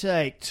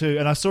 take two.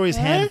 And I saw his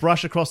hand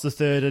brush across the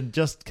third and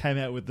just came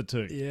out with the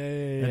two.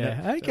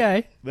 Yeah.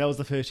 Okay. That was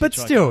the first. But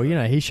still,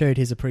 he showed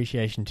his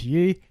appreciation to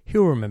you.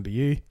 He'll remember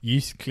you.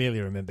 You clearly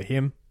remember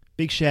him.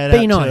 Big shout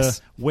out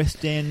to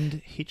West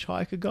End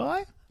Hitchhiker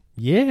guy.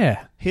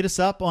 Yeah. Hit us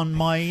up on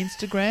my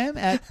Instagram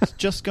at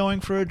Just Going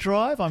for a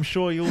Drive. I'm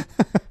sure you'll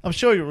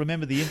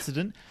remember the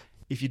incident.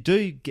 If you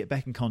do get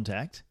back in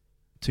contact,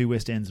 2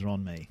 West Ends are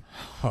on me.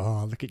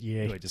 Oh, look at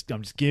you.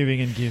 I'm just giving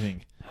and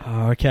giving.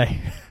 Oh,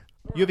 okay.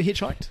 You ever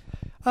hitchhiked?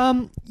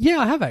 Yeah,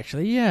 I have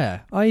actually,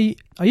 yeah. I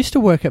used to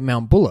work at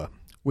Mount Buller,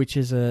 which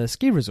is a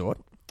ski resort,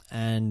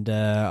 and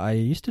I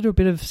used to do a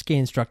bit of ski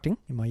instructing.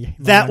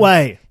 That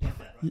way!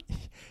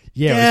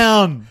 Yeah,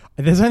 down!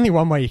 There's only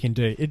one way you can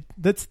do it.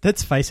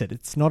 Let's face it,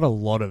 it's not a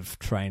lot of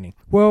training.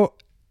 Well,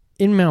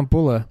 in Mount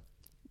Buller,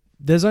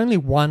 there's only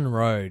one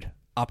road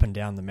up and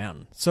down the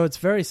mountain. So it's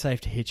very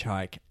safe to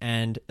hitchhike,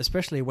 and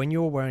especially when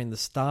you're wearing the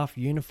staff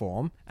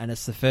uniform and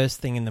it's the first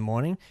thing in the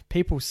morning,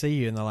 people see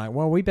you and they're like,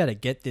 well, we better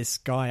get this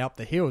guy up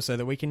the hill so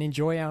that we can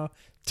enjoy our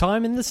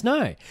time in the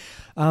snow.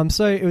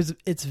 So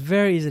it's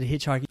very easy to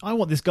hitchhike. I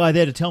want this guy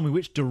there to tell me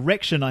which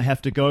direction I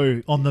have to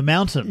go on the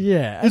mountain.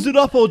 Yeah. Is it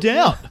up or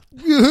down?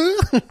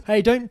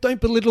 Hey, don't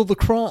belittle the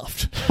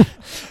craft.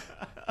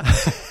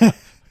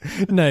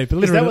 No,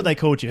 belittle. Is that what they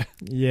called you?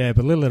 Yeah,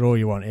 belittle it all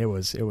you want. It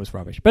was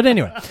rubbish. But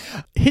anyway,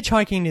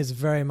 hitchhiking is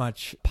very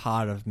much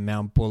part of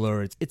Mount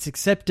Buller. It's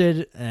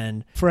accepted,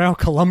 and for our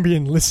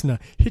Colombian listener,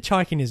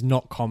 hitchhiking is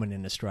not common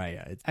in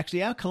Australia.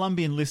 Actually, our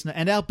Colombian listener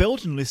and our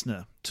Belgian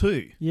listener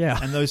too. Yeah.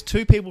 And those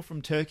 2 people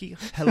from Turkey,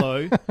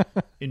 hello,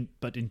 in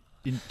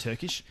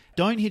Turkish,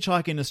 don't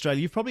hitchhike in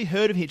Australia. You've probably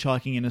heard of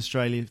hitchhiking in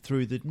Australia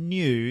through the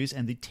news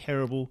and the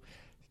terrible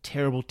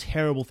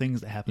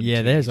things that happen.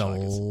 Yeah, there's a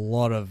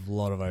lot of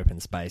open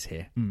space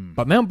here.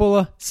 But Mount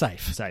Buller,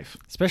 safe.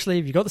 Especially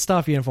if you've got the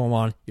staff uniform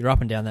on, you're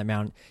up and down that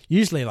mountain.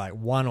 Usually like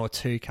 1 or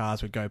 2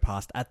 cars would go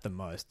past at the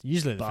most.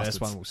 Usually the first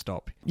one will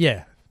stop.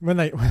 Yeah, when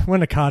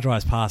a car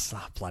drives past,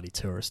 bloody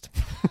tourist.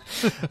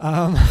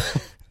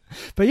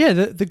 But yeah,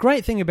 the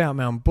great thing about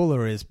Mount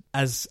Buller is,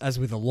 as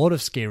with a lot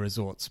of ski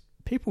resorts,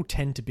 people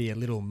tend to be a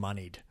little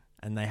moneyed,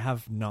 and they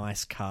have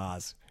nice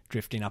cars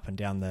drifting up and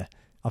down the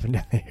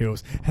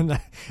hills, and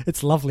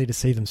it's lovely to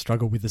see them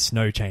struggle with the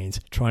snow chains,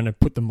 trying to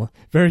put them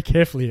very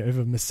carefully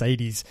over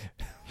Mercedes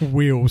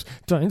wheels.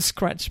 Don't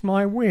scratch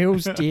my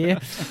wheels, dear.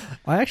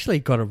 I actually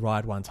got a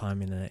ride one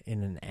time in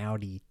an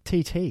Audi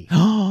TT.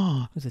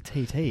 Oh, it was a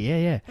TT.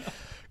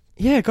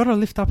 Yeah. Got a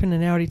lift up in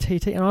an Audi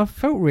TT, and I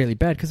felt really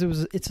bad because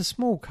it's a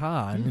small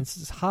car, and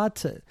it's hard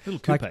to little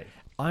coupe.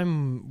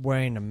 I'm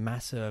wearing a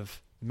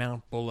massive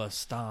Mount Buller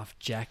staff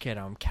jacket.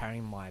 I'm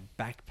carrying my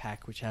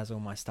backpack, which has all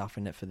my stuff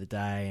in it for the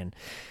day, and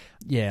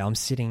yeah, I'm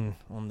sitting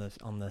on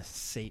the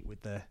seat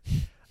with the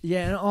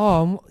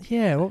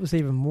what was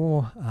even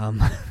more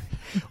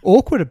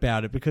awkward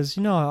about it, because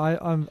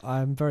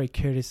I'm very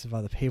courteous of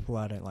other people.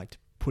 I don't like to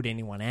put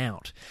anyone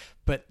out,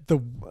 but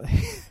the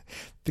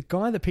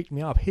guy that picked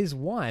me up, his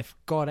wife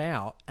got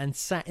out and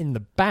sat in the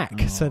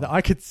back so that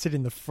I could sit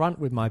in the front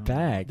with my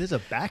bag. There's a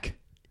back?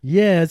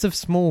 Yeah, it's a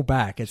small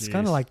back. It's Jeez.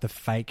 kind of like the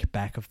fake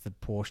back of the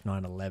Porsche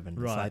 911.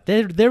 Right. It's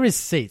like there is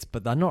seats,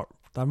 but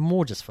they're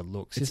more just for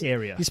looks. It's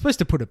area. You're supposed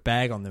to put a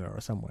bag on there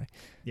or somewhere.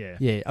 Yeah.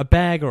 Yeah, a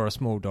bag or a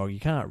small dog. You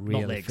can't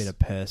really legs. fit a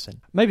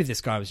person. Maybe this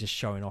guy was just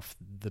showing off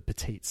the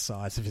petite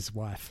size of his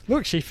wife.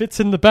 Look, she fits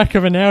in the back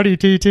of an Audi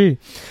TT.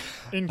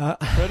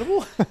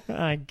 Incredible.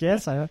 I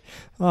guess.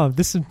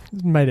 This has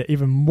made it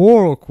even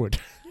more awkward.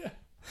 Yeah.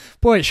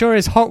 Boy, it sure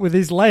is hot with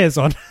these layers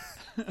on.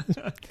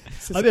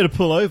 I better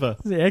pull over.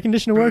 Does the air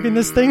conditioner work in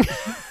this thing?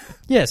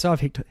 Yeah, so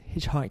I've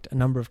hitchhiked a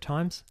number of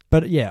times.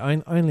 But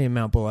yeah, only in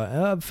Mount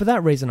Buller. For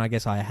that reason, I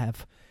guess I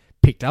have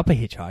picked up a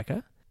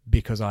hitchhiker,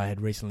 because I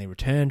had recently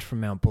returned from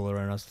Mount Buller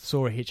and I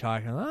saw a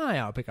hitchhiker and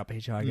I'll pick up a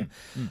hitchhiker.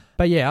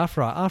 But yeah,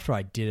 after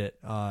I did it,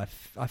 I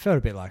felt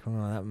a bit like,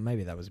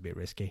 maybe that was a bit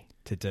risky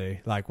to do.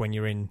 Like when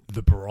you're in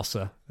the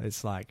Barossa,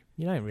 it's like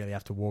you don't really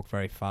have to walk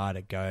very far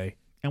to go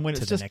And when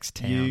to it's the just next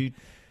town. you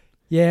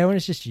Yeah, when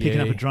it's just you. picking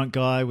up a drunk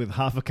guy with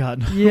half a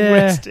carton of Yeah,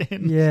 West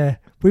End. yeah.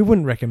 We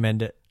wouldn't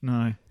recommend it.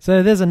 No.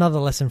 So there's another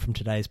lesson from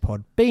today's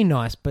pod. Be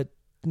nice, but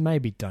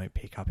maybe don't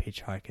pick up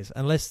hitchhikers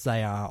unless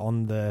they are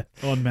on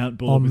Mount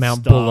Buller on with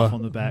Mount staff Buller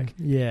on the back.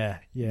 Yeah.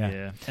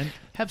 And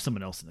have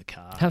someone else in the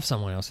car. Have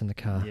someone else in the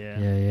car. Yeah.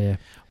 Yeah.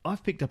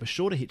 I've picked up a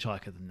shorter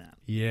hitchhiker than that.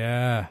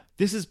 Yeah.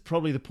 This is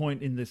probably the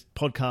point in this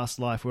podcast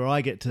life where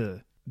I get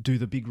to do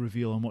the big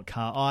reveal on what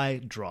car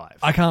I drive.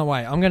 I can't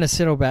wait. I'm going to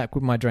settle back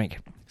with my drink.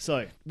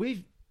 So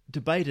we've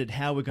debated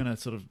how we're going to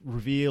sort of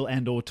reveal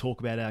and or talk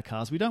about our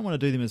cars. We don't want to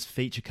do them as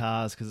feature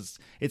cars because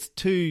it's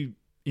too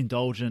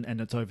indulgent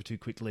and it's over too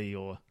quickly,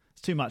 or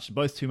it's too much,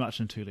 both too much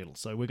and too little.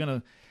 So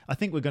I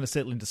think we're going to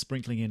settle into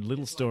sprinkling in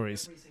little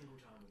stories.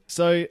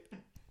 So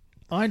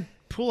I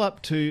pull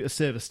up to a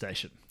service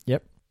station.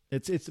 Yep.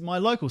 It's my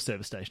local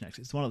service station,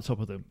 actually. It's the one at the top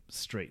of the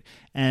street.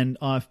 And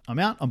I'm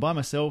out, I'm by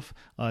myself.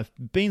 I've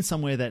been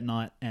somewhere that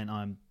night and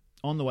I'm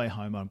on the way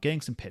home. I'm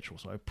getting some petrol.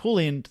 So I pull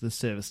into the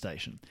service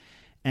station.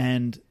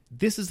 And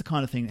this is the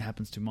kind of thing that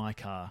happens to my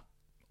car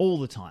all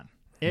the time.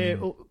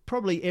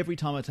 Probably every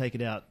time I take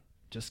it out,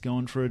 just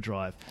going for a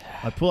drive.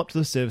 I pull up to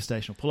the service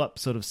station, pull up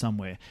sort of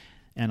somewhere,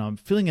 and I'm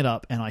filling it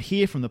up, and I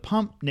hear from the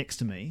pump next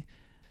to me,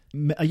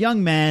 a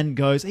young man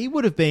goes, he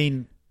would have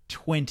been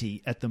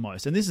 20 at the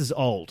most. And this is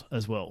old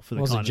as well. For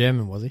the Wasn't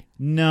German, was he?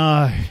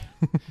 No.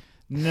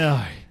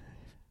 No.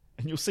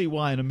 And you'll see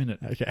why in a minute.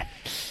 Okay.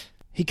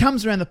 He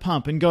comes around the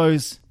pump and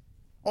goes,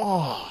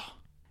 "Oh,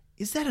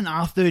 is that an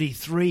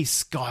R33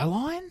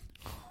 Skyline?"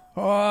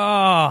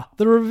 Oh,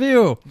 the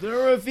reveal. The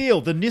reveal.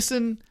 The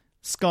Nissan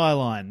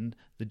Skyline.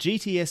 The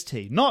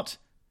GTST. Not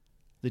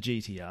the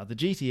GTR. The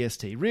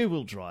GTST.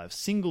 Rear-wheel drive.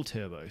 Single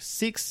turbo.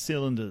 6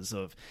 cylinders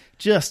of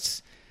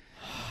just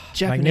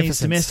Japanese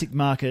domestic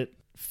market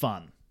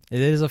fun.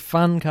 It is a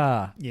fun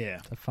car. Yeah.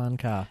 It's a fun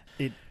car.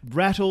 It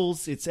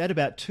rattles. It's at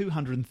about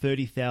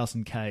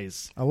 230,000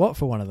 Ks. A lot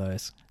for one of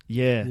those.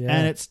 Yeah.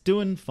 And it's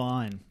doing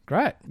fine.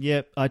 Great.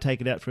 Yep. I take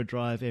it out for a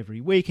drive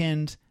every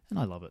weekend and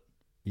I love it.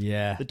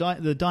 Yeah.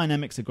 The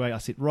dynamics are great. I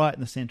sit right in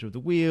the center of the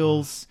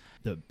wheels.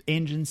 The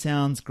engine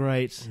sounds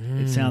great.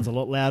 It sounds a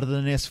lot louder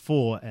than an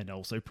S4 and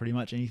also pretty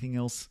much anything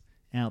else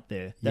out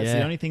there. That's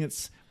the only thing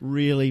that's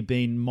really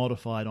been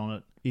modified on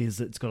it, is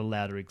that it's got a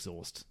louder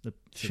exhaust. The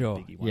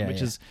biggie one,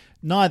 which is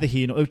neither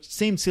here nor... It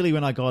seemed silly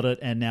when I got it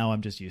and now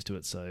I'm just used to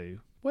it, so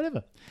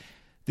whatever.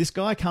 This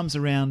guy comes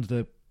around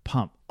the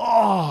pump.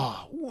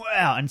 Oh,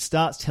 wow, and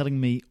starts telling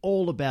me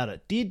all about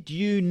it. Did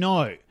you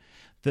know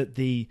that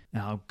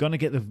now I'm going to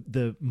get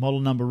the model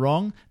number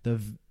wrong, the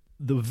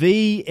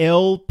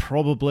VL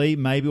probably,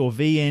 maybe, or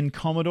VN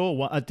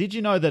Commodore. Did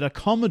you know that a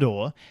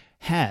Commodore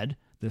had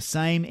the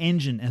same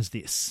engine as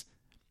this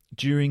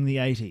during the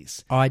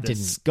 80s? I the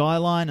didn't.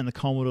 Skyline and the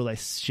Commodore, they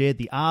shared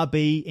the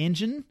RB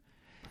engine.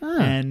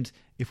 And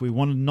if we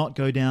want to not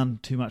go down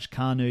too much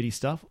car nerdy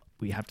stuff,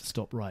 we have to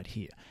stop right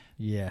here.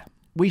 Yeah.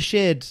 We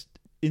shared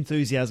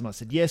enthusiasm. I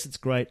said, yes, it's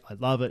great. I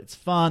love it. It's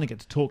fun. I get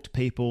to talk to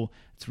people.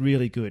 It's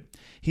really good.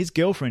 His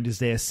girlfriend is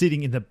there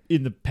sitting in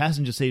the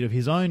passenger seat of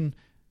his own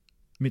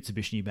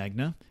Mitsubishi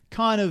Magna,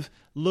 kind of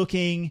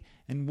looking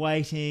and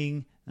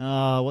waiting.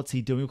 What's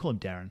he doing? We'll call him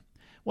Darren.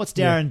 What's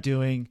Darren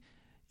doing?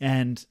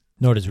 And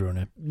Not his real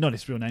name. Not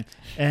his real name.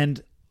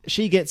 And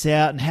she gets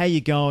out and, how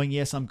you going?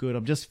 Yes, I'm good.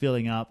 I'm just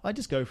filling up. I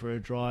just go for a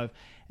drive.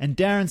 And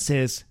Darren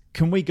says,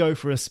 can we go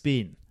for a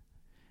spin?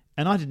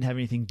 And I didn't have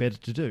anything better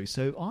to do.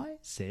 So I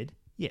said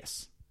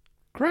yes.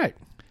 Great.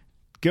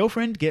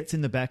 Girlfriend gets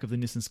in the back of the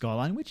Nissan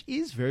Skyline, which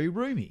is very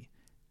roomy.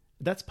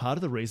 That's part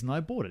of the reason I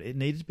bought it. It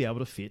needed to be able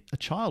to fit a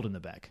child in the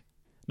back.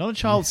 Not a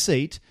child's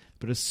seat,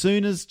 but as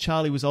soon as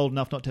Charlie was old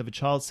enough not to have a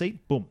child's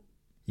seat, boom.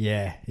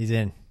 Yeah, he's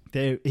in.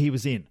 there he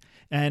was in.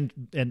 And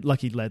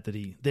lucky lad that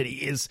he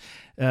is.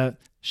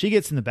 She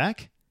gets in the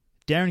back,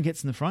 Darren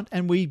gets in the front,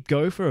 and we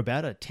go for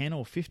about a 10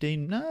 or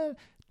 15, no,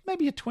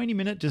 maybe a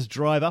 20-minute just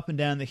drive up and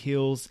down the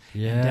hills.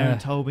 Yeah. And Darren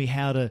told me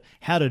how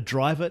to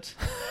drive it.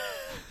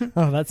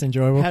 Oh, that's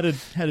enjoyable. How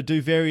to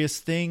do various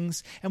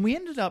things. And we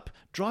ended up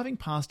driving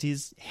past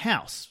his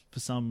house for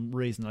some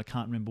reason. I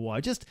can't remember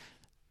why.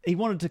 He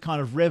wanted to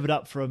kind of rev it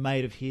up for a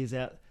mate of his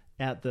out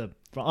the...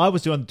 I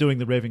was doing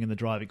the revving and the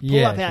driving.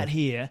 Pull up out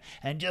here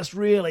and just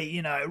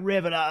really,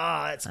 rev it up.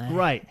 Ah, it's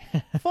great.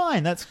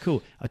 Fine, that's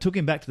cool. I took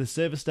him back to the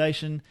service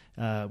station.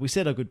 We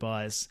said our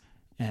goodbyes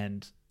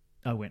and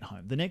I went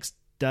home. The next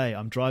day,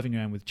 I'm driving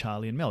around with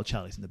Charlie and Mel.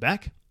 Charlie's in the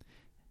back.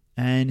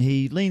 And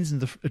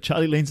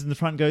Charlie leans in the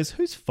front and goes,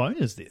 whose phone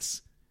is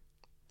this?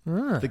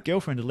 Ah. The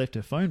girlfriend had left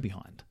her phone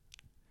behind.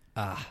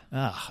 And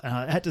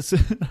I had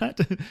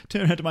to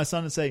turn around to my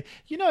son and say,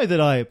 you know that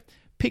I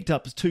picked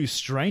up 2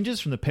 strangers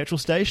from the petrol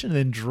station and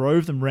then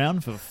drove them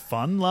round for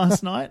fun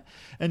last night?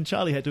 And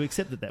Charlie had to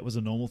accept that was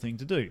a normal thing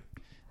to do.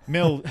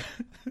 Mel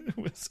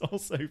was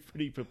also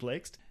pretty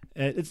perplexed.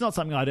 It's not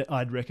something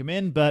I'd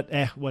recommend, but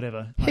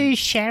whatever. Who's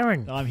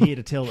Sharon? I'm here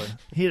to tell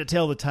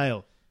the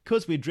tale.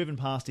 Because we'd driven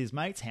past his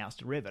mate's house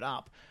to rev it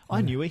up,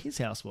 I knew where his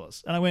house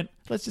was. And I went,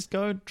 let's just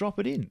go and drop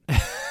it in.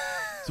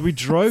 So we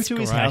drove to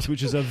his house,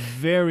 which is a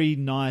very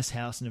nice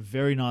house in a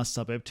very nice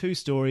suburb,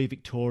 2-story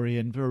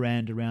Victorian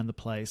veranda around the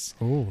place.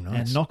 Oh, nice.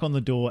 And knock on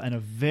the door, and a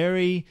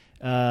very,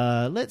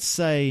 let's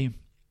say,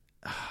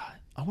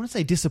 I want to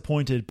say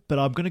disappointed, but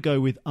I'm going to go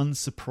with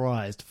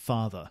unsurprised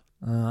father.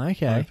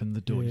 Okay. Opened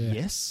the door. Yeah.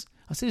 Yes.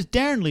 I said, does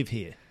Darren live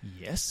here?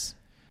 Yes.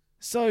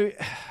 So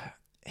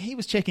he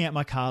was checking out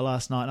my car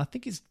last night, and I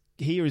think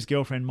his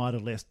girlfriend might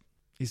have left.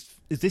 Is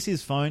this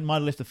his phone? Might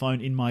have left the phone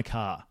in my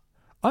car.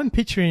 I'm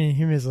picturing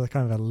him as a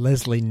kind of a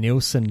Leslie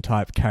Nielsen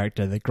type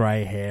character, the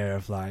grey hair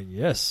of like,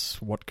 yes,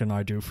 what can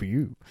I do for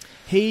you?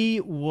 He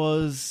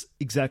was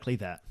exactly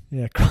that.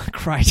 Yeah,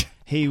 great.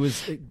 He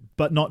was,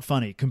 but not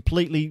funny,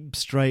 completely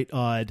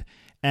straight-eyed.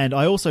 And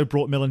I also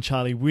brought Mel and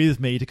Charlie with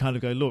me to kind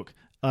of go, look,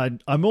 I've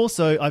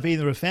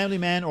either a family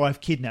man or I've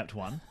kidnapped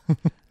one.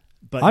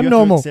 But I'm you have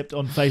normal. to accept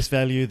on face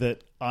value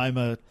that I'm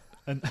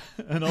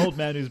an old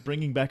man who's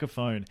bringing back a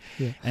phone.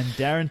 Yeah. And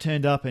Darren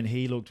turned up and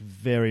he looked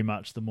very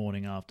much the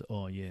morning after.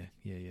 Oh, yeah,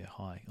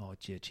 hi. Oh,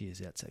 yeah, cheers.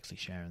 That's actually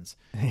Sharon's.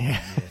 Yeah,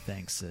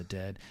 thanks,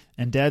 Dad.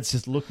 And Dad's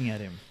just looking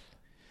at him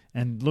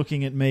and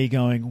looking at me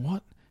going,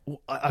 what?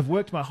 I've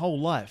worked my whole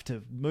life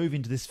to move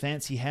into this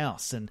fancy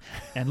house and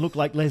look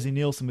like Leslie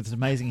Nielsen with this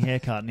amazing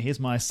haircut. And here's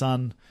my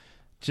son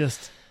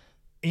just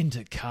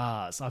into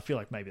cars. I feel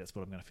like maybe that's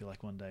what I'm going to feel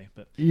like one day.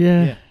 But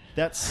yeah,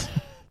 that's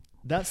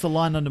the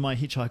line under my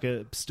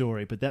Hitchhiker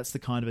story, but that's the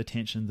kind of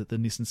attention that the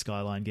Nissan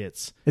Skyline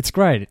gets. It's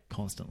great.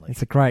 Constantly.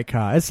 It's a great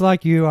car. It's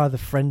like you are the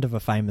friend of a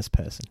famous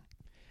person.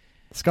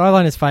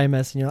 Skyline is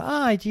famous, and you're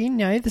like, do you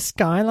know the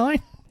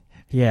Skyline?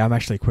 Yeah, I'm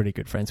actually pretty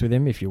good friends with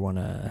him if you want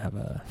to have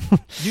a...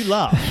 You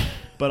laugh,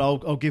 but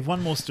I'll give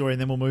one more story and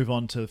then we'll move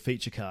on to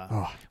feature car.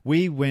 Oh.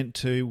 We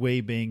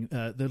being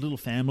the little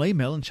family,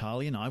 Mel and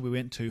Charlie and I, we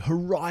went to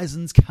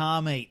Horizons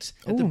Car Meet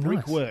at the nice.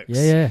 Brickworks.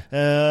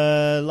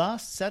 Yeah.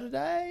 Last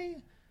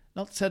Saturday?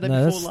 Not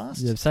Saturday before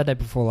last? Yeah, Saturday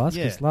before last,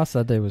 because last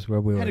Saturday was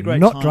where we Had a were great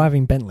not time.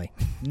 driving Bentley.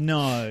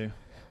 No.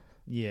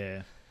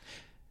 Yeah.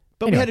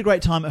 But Anyway. we had a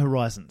great time at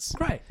Horizons.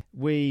 Great.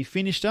 We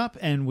finished up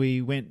and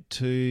we went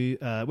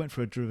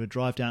for a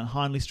drive down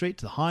Hindley Street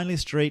to the Hindley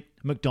Street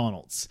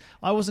McDonald's.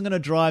 I wasn't going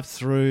to drive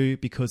through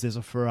because there's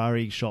a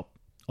Ferrari shop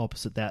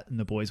opposite that and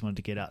the boys wanted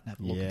to get out and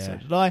have a look, and so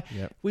did I.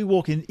 Yep. We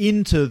walk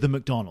into the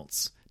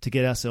McDonald's to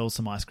get ourselves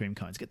some ice cream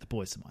cones, get the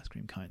boys some ice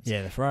cream cones.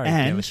 Yeah, the Ferrari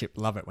And- dealership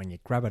love it when you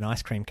grab an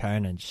ice cream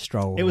cone and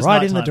stroll It was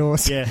right in the nighttime.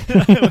 doors.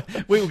 Yeah.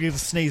 We will give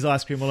sneeze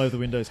ice cream all over the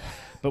windows.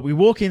 But we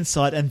walk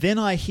inside and then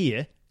I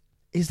hear,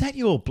 is that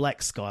your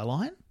black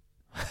Skyline?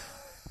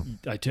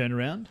 I turn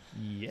around.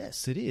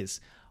 Yes, it is.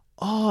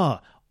 Oh,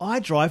 I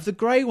drive the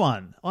grey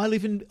one. I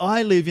live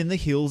in the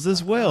hills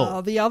as well.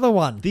 Oh, the other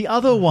one. The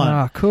other one.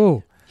 Ah,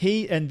 cool.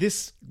 He and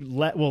this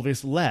lad,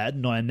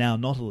 now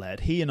not a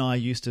lad, he and I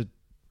used to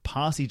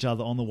pass each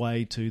other on the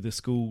way to the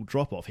school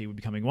drop-off. He would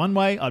be coming one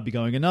way, I'd be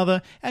going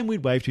another, and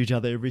we'd wave to each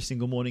other every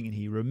single morning, and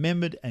he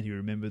remembered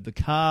the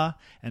car,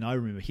 and I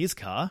remember his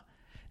car,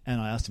 and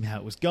I asked him how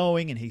it was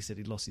going, and he said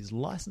he'd lost his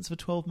license for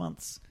 12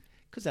 months,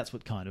 because that's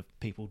what kind of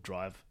people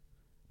drive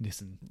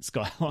Nissan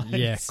Skylines.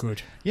 Yeah,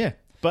 good. Yeah,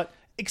 but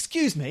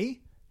excuse me,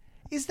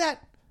 is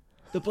that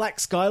the black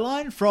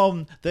Skyline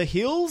from the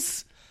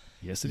hills?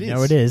 Yes, it is.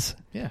 No, it is.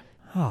 Yeah.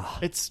 Oh,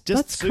 It's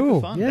just that's super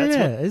cool. fun. Yeah,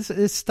 That's what,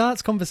 it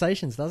starts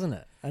conversations, doesn't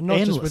it? And not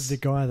just Endless. with the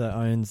guy that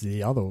owns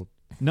the other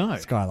no,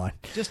 Skyline.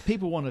 just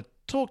people want to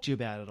talk to you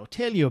about it or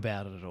tell you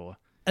about it or...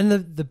 And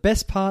the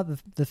best part,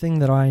 the thing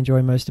that I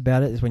enjoy most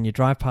about it is when you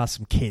drive past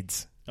some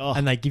kids Oh,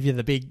 and they give you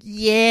the big, the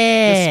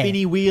yeah,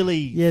 spinny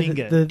wheelie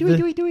finger. Dooey,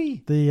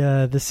 dooey,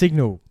 dooey. the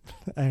signal,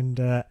 and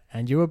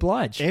you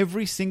oblige.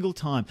 Every single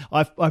time.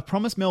 I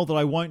promised Mel that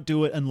I won't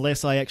do it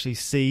unless I actually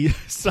see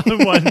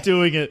someone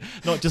doing it.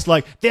 Not just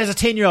like, there's a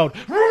 10-year-old.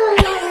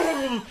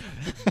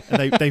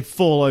 and they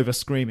fall over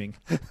screaming.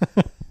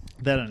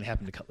 That only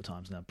happened a couple of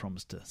times, and I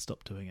promised to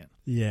stop doing it.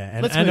 Yeah,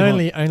 and Let's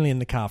move only in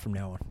the car from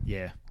now on.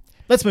 Yeah.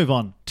 Let's move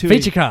on to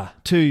Feature car.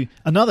 To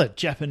another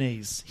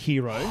Japanese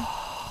hero.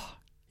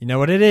 You know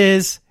what it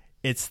is?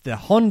 It's the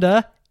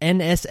Honda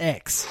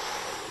NSX.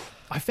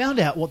 I found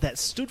out what that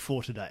stood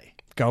for today.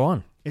 Go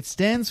on. It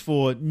stands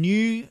for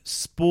New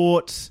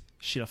Sport...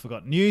 Shit, I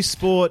forgot. New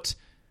Sport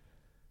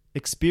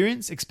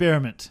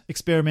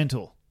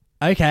Experimental.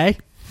 Okay.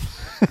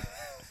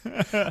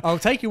 I'll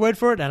take your word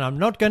for it, and I'm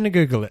not going to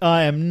Google it.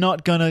 I am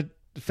not going to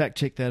fact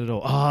check that at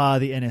all.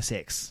 The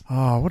NSX.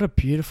 Oh, what a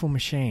beautiful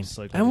machine.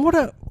 So good. And what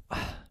a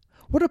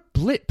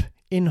blip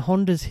in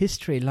Honda's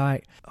history.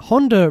 Like,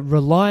 Honda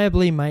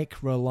reliably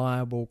make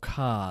reliable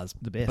cars.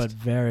 The best. But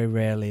very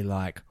rarely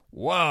like,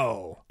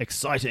 whoa.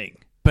 Exciting.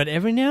 But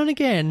every now and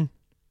again,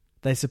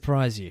 they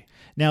surprise you.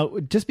 Now,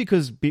 just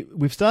because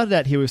we've started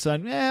out here, we're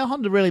saying,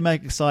 Honda really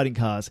make exciting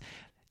cars.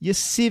 Your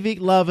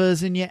Civic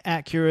lovers and your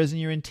Acuras and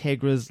your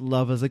Integras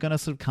lovers are going to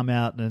sort of come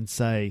out and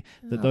say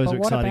that those are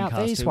exciting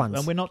cars these too. ones?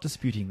 And we're not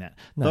disputing that.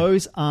 No.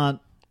 Those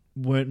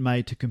weren't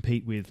made to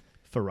compete with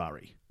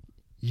Ferrari.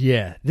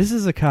 Yeah, this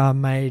is a car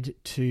made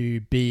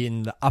to be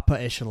in the upper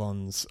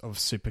echelons of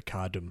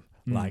supercardom.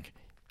 Like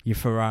your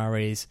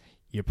Ferraris,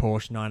 your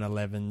Porsche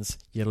 911s,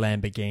 your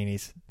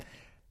Lamborghinis.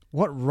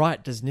 What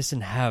right does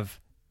Nissan have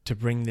to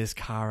bring this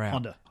car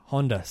out?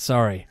 Honda,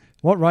 sorry.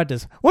 What right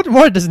does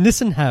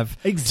Nissan have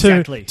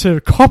exactly to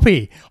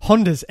copy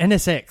Honda's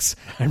NSX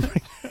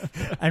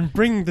and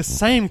bring the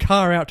same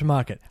car out to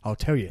market? I'll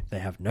tell you, they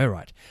have no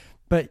right.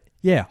 But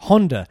yeah,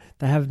 Honda,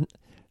 they have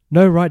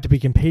no right to be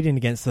competing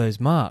against those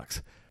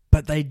marques.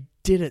 But they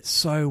did it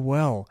so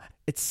well.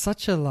 It's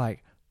such a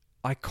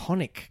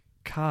iconic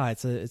car.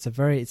 It's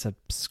a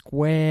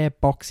square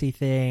boxy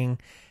thing.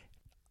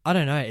 I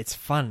don't know. It's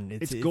fun.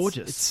 It's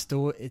gorgeous.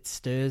 It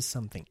stirs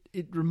something.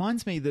 It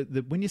reminds me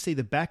that when you see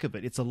the back of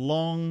it, it's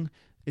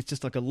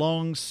just like a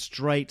long,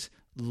 straight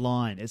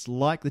line. It's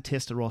like the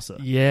Testarossa.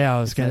 Yeah, I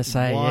was going to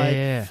say.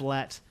 Wide,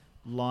 flat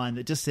line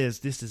that just says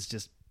this is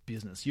just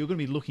business. You're going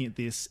to be looking at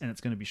this and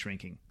it's going to be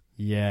shrinking.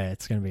 Yeah,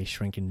 it's going to be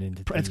shrinking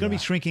into... It's going to be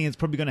shrinking. It's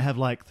probably going to have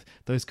like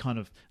those kind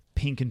of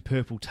pink and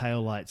purple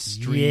taillight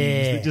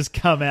streams that just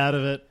come out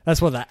of it.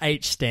 That's what the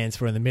H stands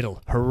for in the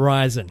middle.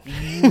 Horizon.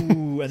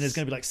 Ooh, and there's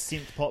going to be like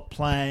synth pop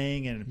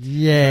playing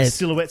and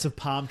silhouettes of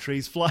palm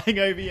trees flying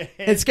over your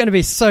head. It's going to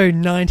be so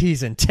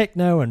 90s and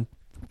techno and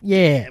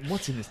And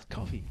what's in this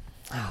coffee?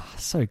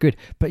 So good.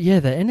 But yeah,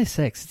 the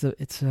NSX,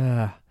 it's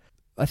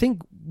I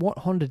think what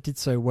Honda did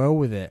so well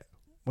with it,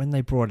 when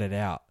they brought it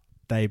out,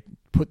 they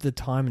put the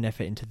time and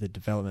effort into the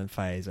development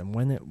phase, and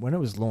when it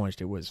was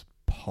launched, it was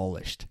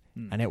polished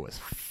and it was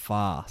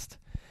fast,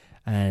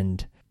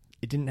 and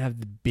it didn't have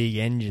the big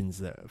engines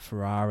that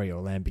Ferrari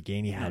or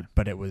Lamborghini had,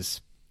 but it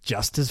was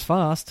just as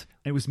fast.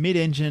 It was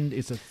mid-engined.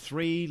 It's a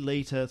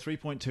 3-litre,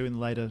 3.2 in the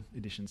later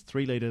editions,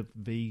 3-litre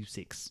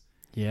V6.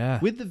 Yeah.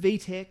 With the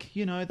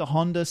VTEC, the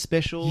Honda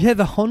Special. Yeah,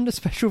 the Honda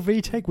Special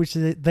VTEC, which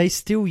they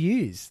still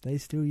use. They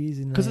still use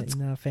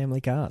in our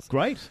family cars.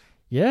 Great.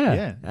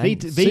 Yeah.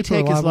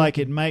 VTEC is like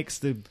it makes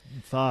the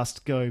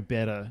fast go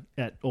better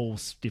at all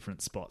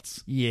different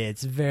spots. Yeah,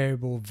 it's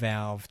variable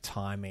valve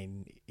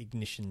timing,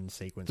 ignition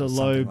sequence. The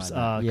lobes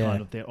are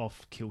they're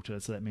off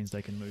kilter, so that means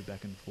they can move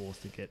back and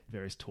forth to get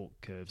various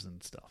torque curves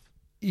and stuff.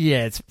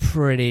 Yeah, it's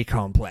pretty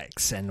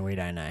complex, and we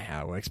don't know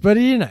how it works. But,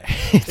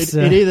 it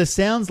either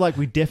sounds like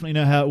we definitely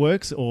know how it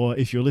works, or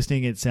if you're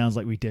listening, it sounds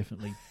like we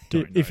definitely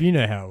don't know. If you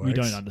know how it works. We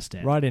don't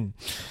understand. Right in.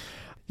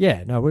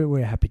 Yeah, no,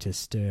 we're happy to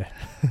stir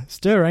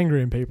anger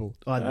in people.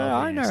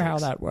 I know how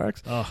that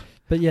works. Oh.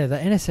 But yeah, the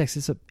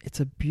NSX, it's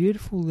a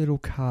beautiful little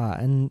car.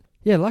 And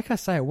yeah, like I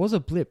say, it was a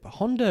blip.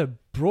 Honda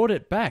brought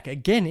it back,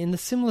 again, in the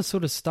similar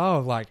sort of style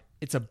of like,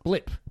 it's a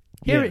blip.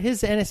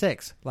 Here's the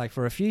NSX. Like,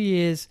 for a few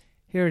years...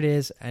 Here it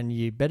is, and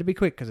you better be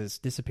quick because it's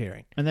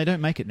disappearing. And they don't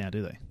make it now,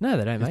 do they? No,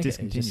 they don't make it.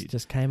 Discontinued. It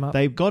just came up.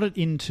 They got it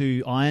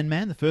into Iron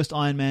Man, the first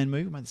Iron Man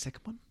movie, maybe the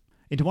second one.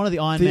 Into one of the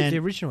Iron Man... The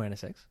original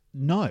NSX?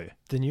 No.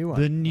 The new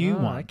one? The new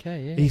one.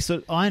 Okay, yeah.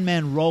 Iron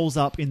Man rolls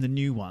up in the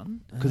new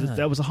one, because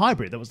that was a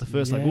hybrid. That was the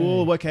first,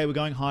 okay, we're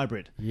going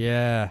hybrid.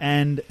 Yeah.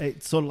 And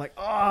it's sort of like,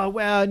 oh,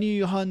 wow,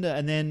 new Honda,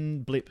 and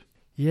then blip.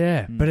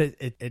 Yeah, but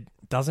it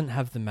doesn't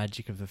have the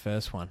magic of the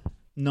first one.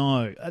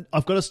 No.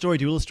 I've got a story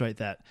to illustrate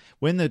that.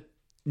 When the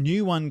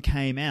new one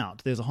came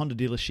out, there's a Honda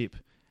dealership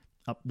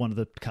up one of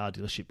the car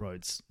dealership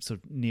roads sort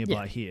of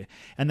nearby here,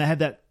 and they had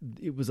that,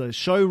 it was a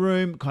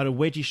showroom, kind of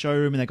wedgy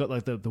showroom, and they got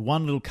like the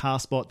one little car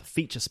spot, the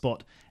feature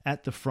spot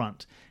at the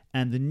front,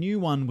 and the new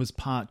one was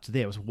parked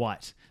there. It was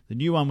white. The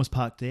new one was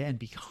parked there, and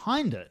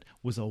behind it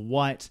was a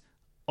white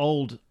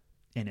old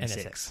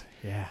NSX.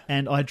 Yeah.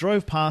 And I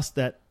drove past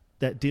that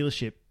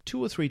dealership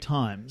 2 or 3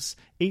 times,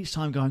 each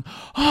time going,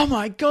 oh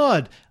my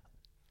God,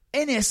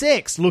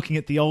 NSX, looking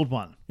at the old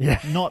one. Yeah.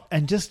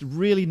 And just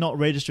really not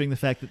registering the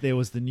fact that there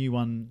was the new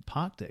one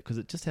parked there, because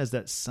it just has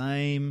that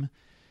same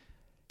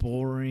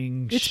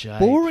boring It's shape.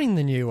 boring,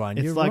 the new one.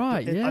 It's You're like,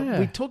 right, yeah.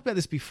 we talked about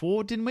this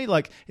before, didn't we?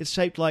 Like, it's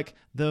shaped like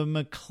the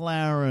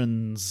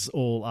McLarens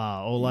all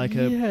are, or like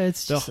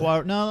it's the just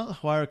not the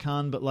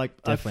Huracan, but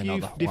like Definitely a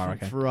not few the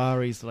different Huracan.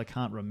 Ferraris that I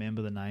can't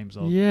remember the names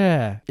of.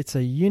 Yeah, it's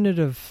a unit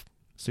of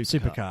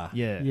Supercar.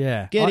 supercar.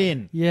 Yeah. Get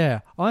in.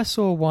 Yeah, I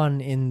saw one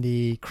in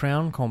the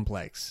Crown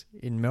Complex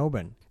in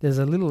Melbourne. There's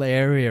a little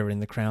area in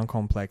the Crown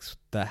Complex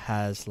that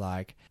has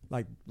like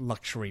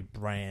luxury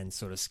brands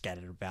sort of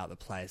scattered about the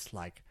place,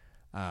 like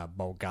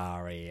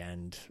Bulgari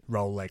and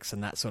Rolex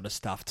and that sort of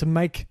stuff, to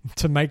make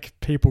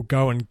people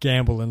go and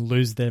gamble and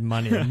lose their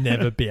money and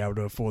never be able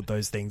to afford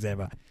those things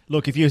ever.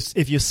 Look, if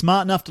you're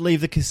smart enough to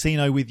leave the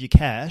casino with your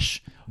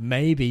cash,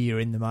 Maybe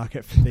you're in the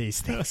market for these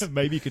things.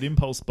 maybe you could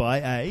impulse buy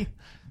a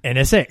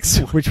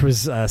NSX, which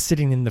was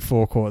sitting in the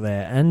forecourt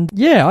there. And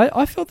yeah,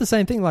 I felt the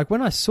same thing. Like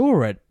when I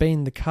saw it,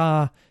 being the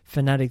car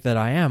fanatic that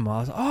I am, I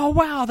was, oh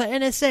wow, the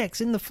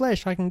NSX in the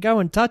flesh, I can go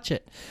and touch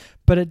it.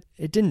 But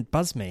it didn't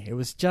buzz me. It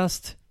was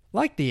just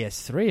like the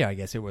S3, I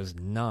guess. It was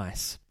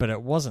nice, but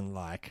it wasn't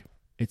like...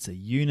 It's a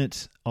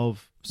unit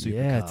of supercar.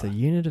 Yeah, it's a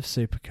unit of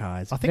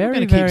supercars. I think we're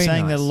going to keep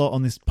saying that a lot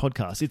on this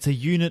podcast. It's a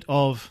unit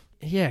of...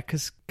 Yeah,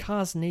 because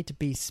cars need to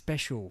be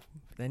special.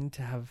 They need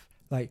to have...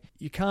 Like,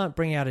 you can't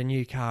bring out a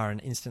new car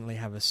and instantly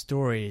have a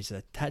stories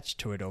attached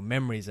to it or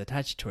memories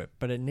attached to it,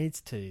 but it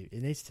needs to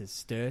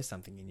stir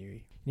something in you.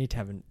 You need to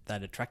have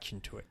that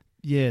attraction to it.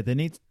 Yeah,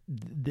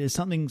 there's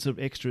something sort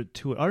of extra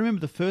to it. I remember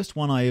the first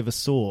one I ever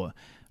saw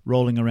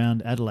rolling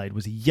around Adelaide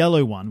was a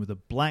yellow one with a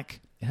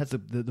black... It has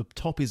the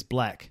top is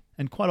black.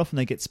 And quite often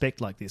they get spec'd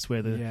like this,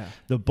 where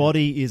the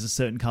body is a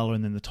certain colour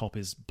and then the top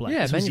is black.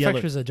 Yeah, This was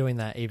manufacturers yellow. are doing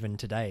that even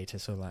today to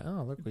sort of like,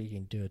 oh, look, we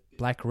can do a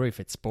black roof.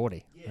 It's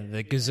sporty.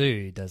 The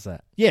Gazoo does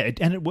that. Yeah,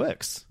 and it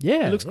works.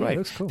 Yeah, it looks great. It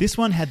looks cool. This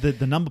one had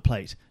the number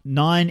plate,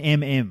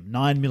 9mm,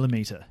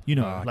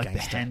 9mm, like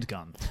gangster. the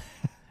handgun.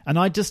 And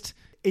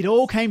it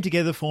all came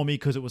together for me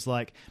because it was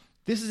like,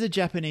 this is a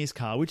Japanese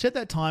car, which at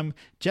that time,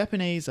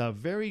 Japanese are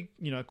very,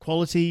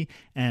 quality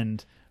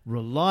and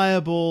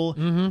reliable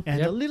and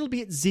a little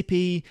bit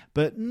zippy,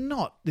 but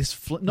not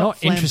not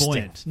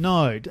flamboyant.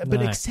 No,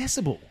 but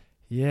accessible.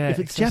 Yeah, if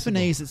it's accessible.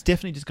 Japanese, it's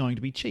definitely just going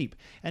to be cheap.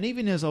 And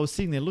even as I was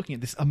sitting there looking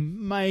at this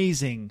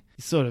amazing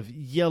sort of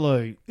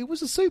yellow, it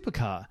was a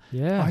supercar.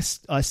 Yeah.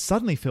 I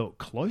suddenly felt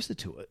closer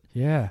to it.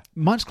 Yeah.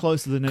 Much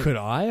closer than it. Could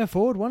I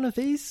afford one of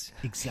these?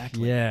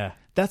 Exactly. Yeah.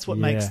 That's what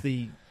makes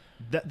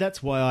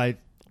that's why I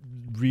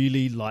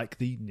really like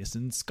the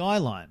Nissan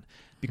Skyline,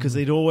 because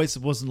it always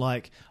wasn't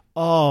like,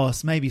 oh,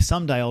 maybe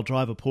someday I'll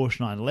drive a Porsche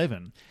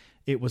 911.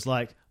 It was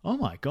like, oh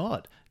my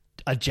God,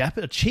 a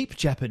cheap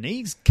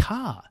Japanese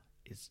car.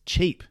 It's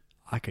cheap.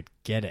 I could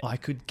get it. I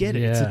could get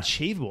it. It's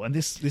achievable. And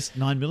this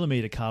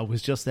 9mm car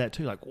was just that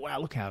too. Like, wow,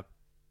 look how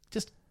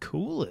just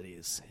cool it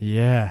is.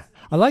 Yeah.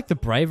 I like the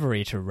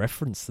bravery to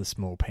reference the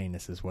small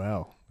penis as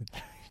well.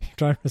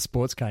 Driving a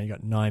sports car, you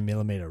got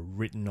 9mm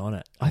written on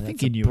it. I think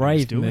that's he knew what he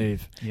was brave doing.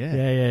 move.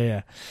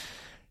 Yeah.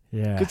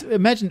 Yeah. Because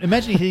imagine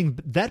hitting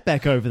that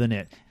back over the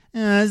net.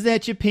 Is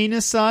that your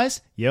penis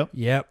size? Yep. Do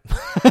you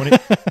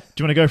want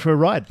to go for a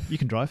ride? You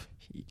can drive.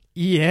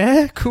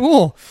 Yeah,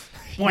 cool.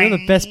 You're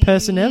the best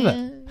person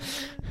ever.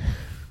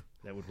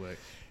 That would work.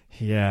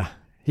 Yeah.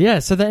 Yeah,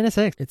 so the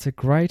NSX, it's a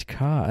great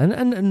car.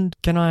 And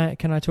can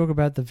I talk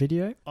about the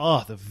video?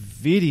 Oh, the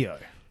video.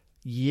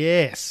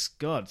 Yes.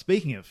 God,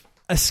 speaking of...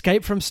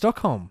 Escape from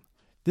Stockholm.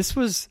 This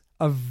was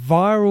a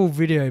viral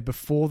video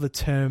before the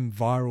term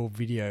viral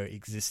video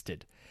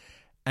existed.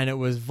 And it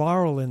was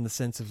viral in the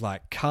sense of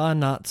like car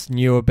nuts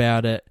knew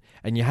about it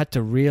and you had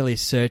to really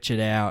search it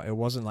out. It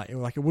wasn't like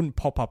it wouldn't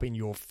pop up in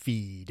your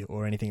feed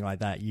or anything like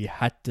that. You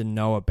had to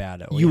know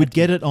about it. You would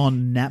get it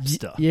on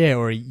Napster. Yeah,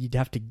 or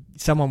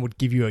someone would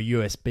give you a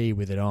USB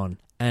with it on.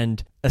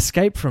 And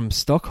Escape from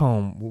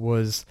Stockholm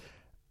was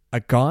a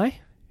guy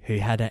who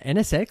had an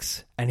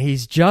NSX and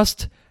he's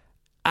just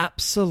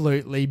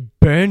absolutely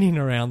burning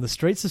around the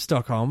streets of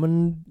Stockholm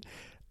and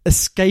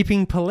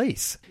escaping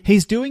police.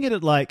 He's doing it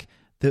at like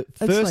the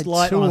first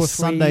light on a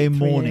Sunday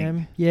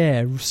morning.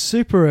 Yeah,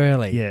 super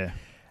early. Yeah.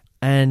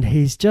 And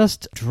he's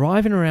just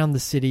driving around the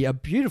city, a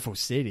beautiful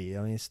city.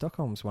 I mean,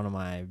 Stockholm's one of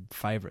my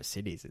favourite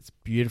cities. It's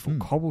beautiful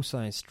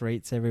cobblestone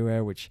streets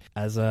everywhere, which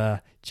as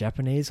a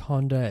Japanese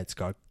Honda, it's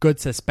got good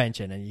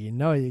suspension and you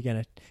know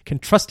can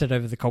trust it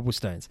over the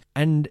cobblestones.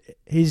 And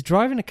he's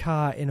driving a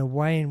car in a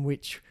way in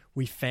which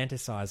we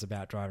fantasize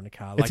about driving a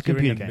car, like you're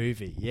in a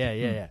movie.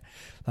 Yeah.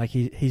 Like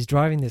he's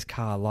driving this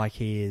car like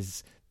he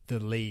is the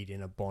lead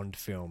in a Bond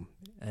film,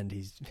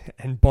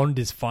 and Bond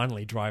is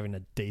finally driving a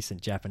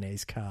decent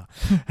Japanese car.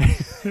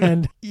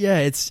 And yeah,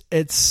 it's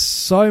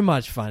so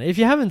much fun. If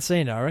you haven't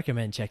seen it, I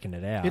recommend checking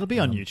it out. It'll be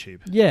on YouTube.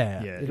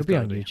 Yeah, it'll be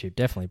on YouTube,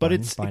 definitely. But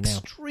it's by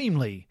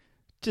extremely,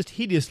 just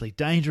hideously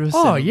dangerous.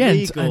 Oh, and yeah,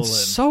 illegal and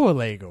so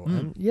illegal.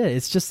 And yeah,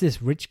 it's just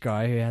this rich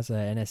guy who has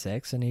an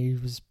NSX, and he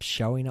was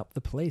showing up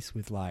the police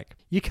with like,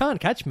 you can't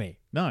catch me.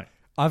 No.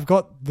 I've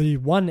got the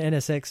one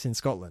NSX in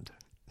Scotland.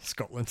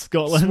 Scotland.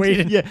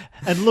 Sweden. Yeah.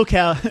 And look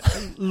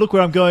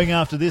where I'm going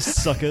after this,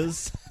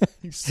 suckers.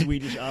 You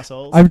Swedish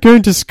assholes. I'm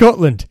going to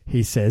Scotland,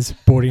 he says,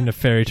 boarding a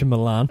ferry to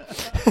Milan.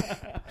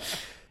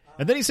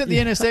 And then he sent the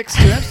NSX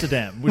to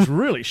Amsterdam, which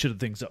really shitted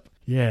things up.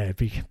 Yeah, it'd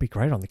be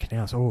great on the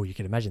canals. Oh, you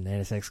can imagine the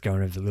NSX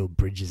going over the little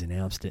bridges in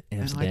Amsterdam.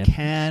 And I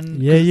can.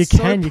 Yeah, you can.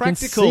 So you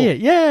practical. can see it.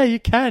 Yeah, you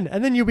can.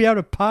 And then you'll be able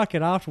to park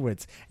it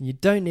afterwards. And you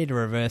don't need a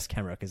reverse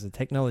camera because the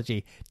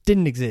technology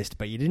didn't exist,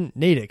 but you didn't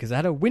need it because it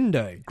had a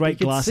window. Great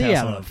glass see house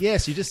out on of. it.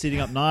 Yes, you're just sitting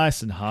up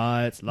nice and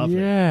high. It's lovely.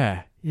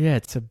 Yeah,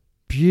 it's a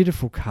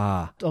beautiful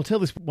car. I'll tell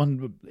this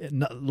one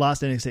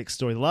last NSX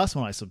story. The last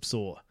one I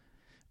saw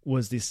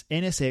was this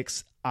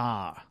NSX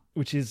R,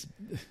 which is,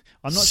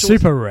 I'm not sure.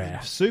 Super rare.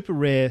 Super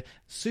rare,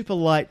 super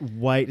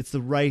lightweight. It's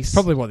the race.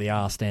 Probably what the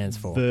R stands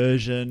for.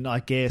 Version, I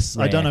guess.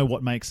 Rare. I don't know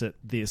what makes it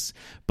this.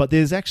 But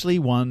there's actually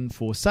one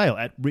for sale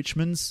at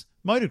Richmond's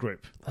Motor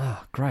Group.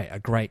 Oh, great. A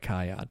great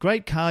car yard.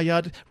 Great car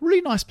yard.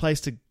 Really nice place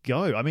to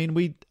go. I mean,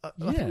 I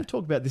think we've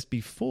talked about this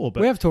before.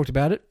 But we have talked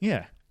about it.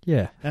 Yeah.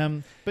 Yeah.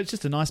 But it's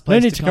just a nice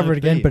place. No need to cover it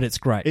again, be. but it's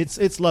great.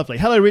 It's lovely.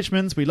 Hello,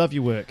 Richmonds. We love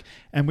your work.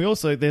 And we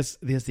also, there's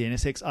the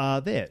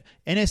NSX-R there.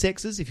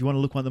 NSXs, if you want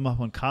to look them up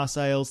on car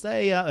sales,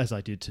 they are, as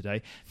I did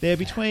today, they're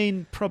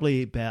between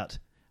probably about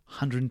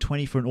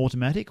 $120 for an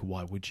automatic.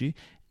 Why would you?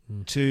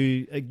 To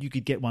you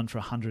could get one for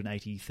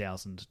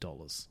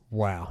 $180,000.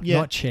 Wow. Yeah.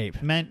 Not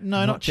cheap.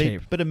 Not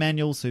cheap, but a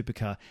manual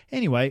supercar.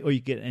 Anyway, or you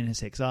get an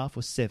NSX-R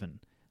for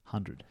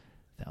 $700,000.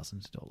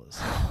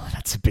 Oh,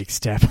 that's a big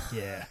step.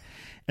 Yeah.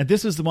 And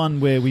this was the one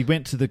where we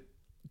went to the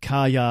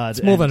car yard.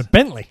 It's more than a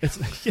Bentley.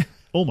 Yeah,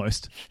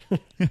 almost.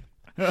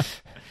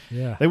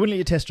 Yeah. They wouldn't let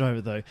you test drive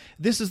it, though.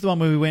 This is the one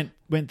where we went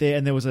there,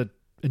 and there was a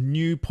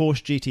new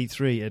Porsche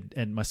GT3,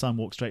 and my son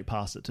walked straight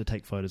past it to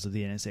take photos of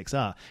the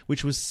NSX-R,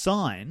 which was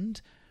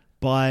signed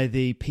by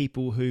the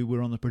people who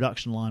were on the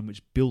production line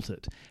which built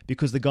it,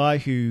 because the guy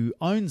who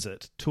owns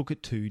it took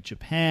it to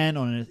Japan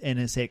on an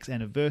NSX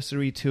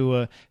anniversary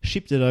tour,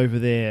 shipped it over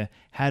there,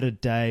 had a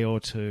day or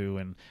two,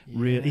 and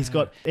he's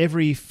got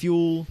every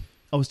fuel.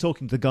 I was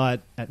talking to the guy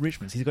at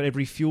Richmond's. He's got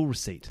every fuel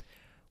receipt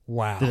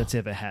Wow. that it's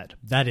ever had.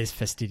 That is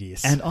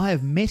fastidious. And I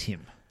have met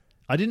him.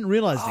 I didn't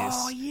realise this.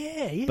 Oh,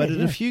 yeah. But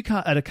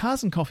at a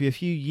Cars and Coffee a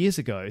few years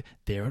ago,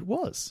 there it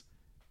was.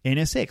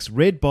 NSX,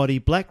 red body,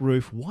 black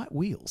roof, white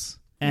wheels.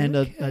 And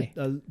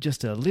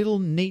just a little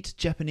neat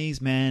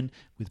Japanese man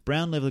with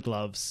brown leather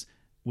gloves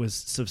was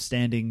sort of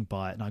standing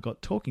by it. And I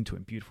got talking to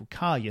him. Beautiful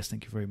car. Yes,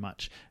 thank you very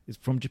much. It's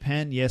from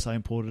Japan. Yes, I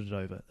imported it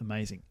over.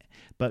 Amazing.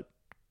 But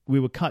we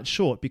were cut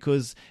short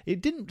because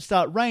it didn't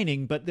start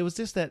raining, but there was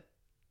just that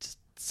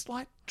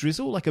slight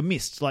drizzle, like a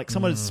mist, like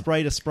someone had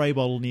sprayed a spray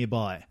bottle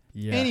nearby.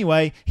 Yeah.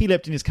 Anyway, he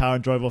leapt in his car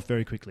and drove off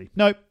very quickly.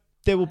 Nope,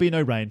 there will be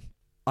no rain.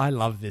 I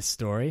love this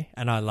story,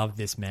 and I love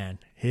this man.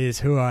 Here's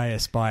who I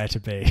aspire to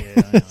be. Yeah,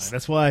 I know.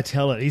 That's why I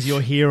tell it. He's your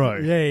hero.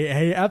 Yeah,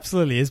 he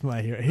absolutely is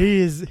my hero.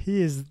 He is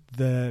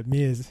the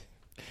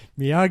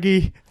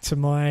Miyagi to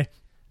my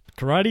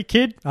Karate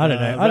Kid. I don't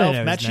know. I don't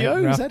know. Ralph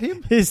Macchio? Is that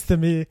him? He's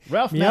the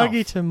Ralph Miyagi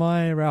Mouth. to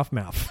my Ralph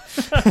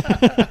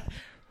Mouth.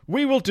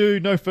 We will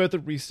do no further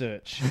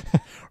research.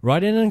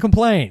 Write in and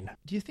complain.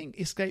 Do you think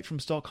Escape from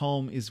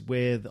Stockholm is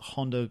where the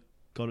Honda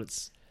got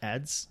its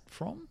ads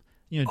from?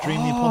 You know,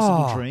 Dream the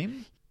Impossible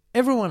Dream?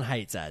 Everyone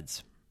hates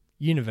ads,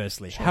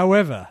 universally. Sure.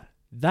 However,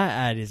 that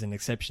ad is an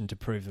exception to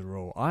prove the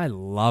rule. I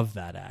love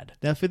that ad.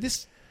 Now, for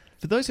those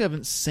who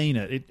haven't seen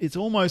it, it's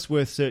almost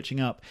worth searching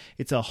up.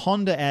 It's a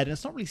Honda ad, and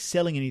it's not really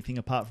selling anything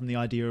apart from the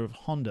idea of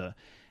Honda.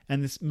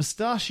 And this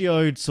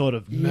mustachioed sort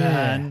of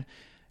man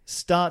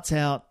starts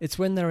out... It's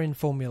when they're in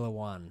Formula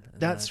One.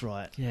 That's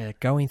right. Yeah,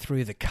 going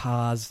through the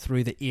cars,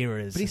 through the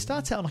eras. But he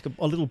starts out like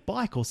a little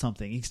bike or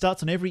something. He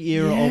starts on every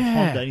era of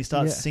Honda, and he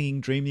starts singing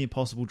Dream the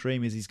Impossible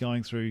Dream as he's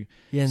going through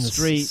and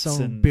streets. The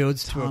song and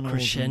builds to a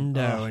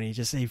crescendo, and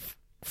he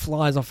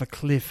flies off a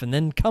cliff and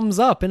then comes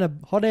up in a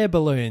hot air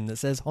balloon that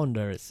says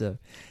Honda. It's a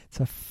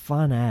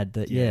fun ad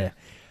that,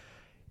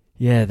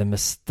 Yeah, the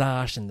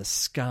moustache and the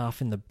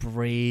scarf in the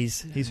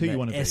breeze. He's who you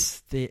want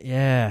to be.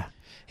 Yeah.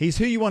 He's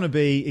who you want to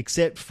be,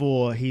 except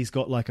for he's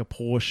got like a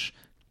Porsche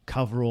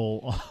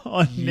coverall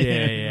on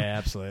there. Yeah,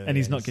 absolutely. And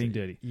he's not getting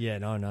dirty. Yeah,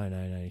 no.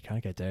 You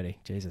can't get dirty.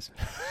 Jesus.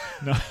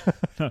 No,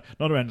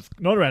 not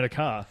around a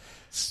car.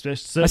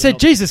 I said,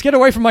 Jesus, get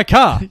away from my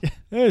car.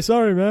 Hey,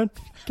 sorry, man.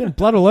 Getting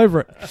blood all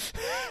over it.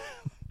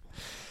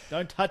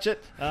 Don't touch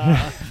it.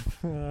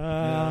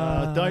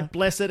 Don't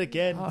bless it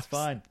again. It's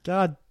fine.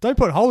 God, don't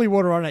put holy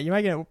water on it.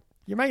 You're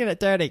making it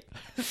dirty.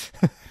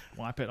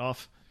 Wipe it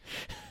off.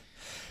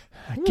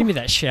 Give me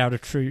that shout of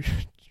true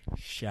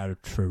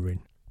in.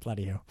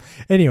 Bloody hell.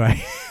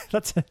 Anyway,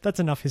 that's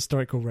enough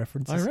historical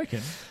references. I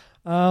reckon.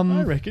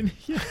 I reckon.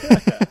 Yeah.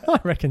 I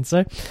reckon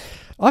so.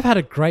 I've had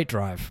a great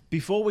drive.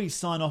 Before we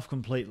sign off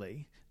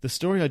completely, the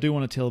story I do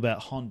want to tell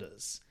about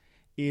Hondas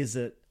is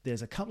that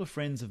there's a couple of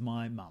friends of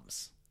my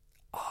mum's.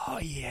 Oh,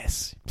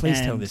 yes.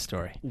 Please tell this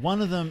story.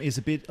 One of them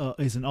is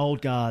an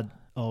old guard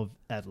of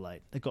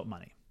Adelaide. They've got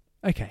money.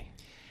 Okay.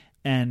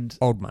 and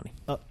Old money.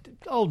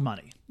 old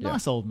money. Yeah.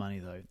 Nice old money,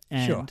 though.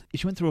 And Sure.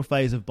 she went through a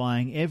phase of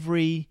buying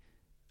every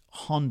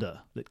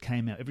Honda that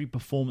came out, every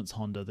performance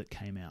Honda that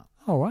came out.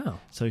 Oh, wow.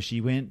 So she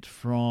went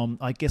from,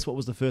 I guess, what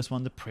was the first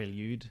one? The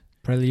Prelude.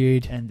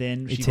 Prelude. And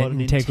then she Inte- got an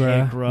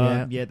Integra,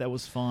 Integra. yeah. That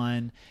was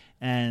fine.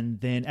 And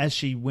then as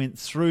she went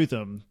through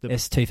them, the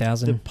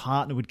S2000.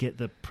 partner would get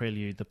the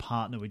Prelude, the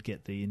partner would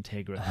get the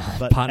Integra.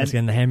 Partner's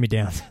getting the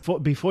hand-me-downs.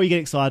 Before you get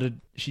excited,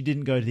 she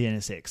didn't go to the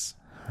NSX.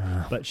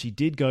 But she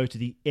did go to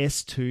the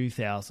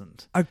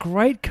S2000. A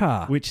great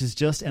car. Which is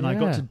just, and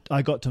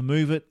I got to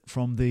move it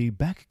from the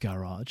back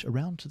garage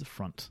around to the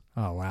front.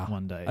 Oh, wow.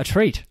 One day. A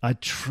treat. I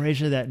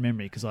treasure that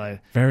memory because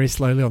Very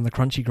slowly on the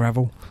crunchy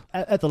gravel.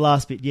 at the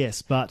last bit,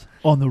 yes, but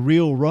on the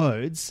real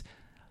roads,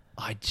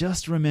 I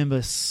just remember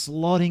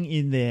slotting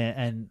in there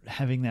and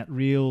having that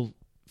real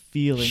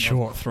feeling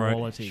of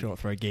quality. Short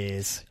throw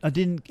gears. I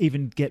didn't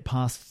even get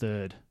past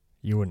third.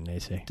 You wouldn't need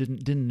to.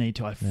 Didn't need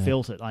to. I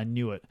felt it. I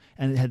knew it.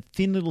 And it had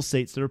thin little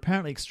seats that are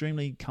apparently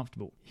extremely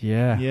comfortable.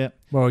 Yeah. Yeah.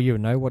 Well, you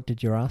know, what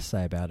did your ass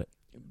say about it?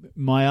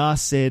 My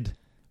ass said,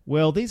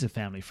 well, these are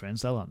family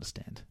friends. They'll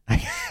understand.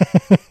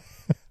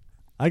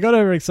 I got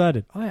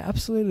overexcited. I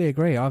absolutely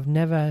agree. I've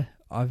never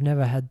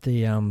had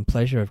the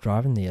pleasure of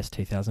driving the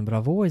S2000, but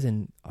I've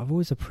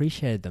always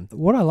appreciated them.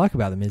 What I like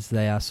about them is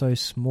they are so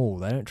small.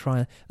 They don't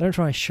try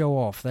and show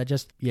off. They're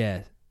just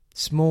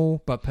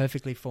small but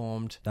perfectly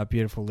formed. They're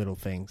beautiful little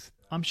things.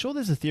 I'm sure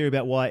there's a theory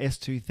about why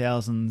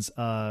S2000s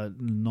are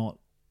not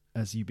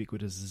as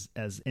ubiquitous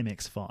as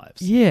MX5s.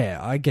 Yeah,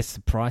 I guess the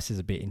price is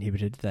a bit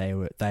inhibited. They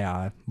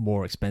are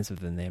more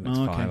expensive than the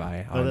MX5.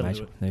 Okay. I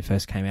imagine when they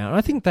first came out. And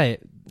I think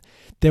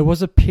there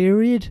was a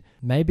period,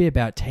 maybe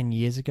about 10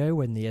 years ago,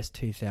 when the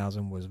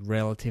S2000 was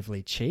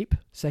relatively cheap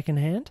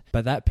secondhand,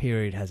 but that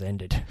period has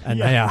ended, and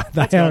they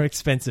are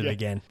expensive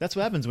again. That's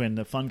what happens when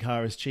the fun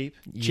car is cheap.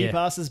 Yeah. Cheap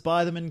asses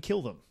buy them and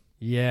kill them.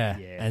 Yeah,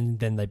 and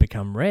then they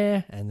become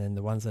rare, and then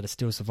the ones that are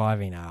still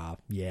surviving are,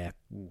 you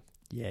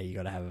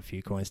got to have a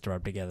few coins to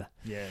rub together.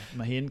 Yeah,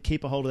 Mahin,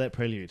 keep a hold of that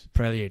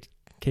Prelude.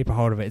 Keep a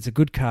hold of it. It's a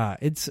good car.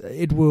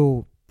 It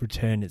will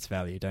return its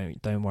value.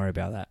 Don't worry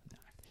about that.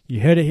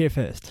 You heard it here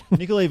first.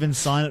 Nick will even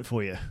sign it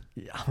for you.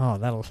 Oh,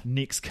 that'll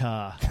Nick's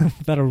car.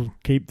 that'll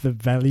keep the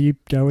value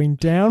going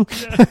down.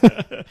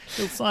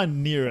 He'll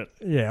sign near it.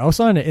 Yeah, I'll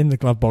sign it in the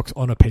glove box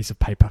on a piece of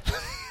paper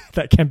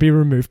that can be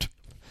removed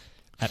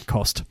at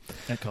cost.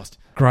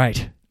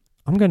 Great.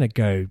 I'm going to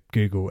go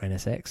Google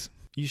NSX.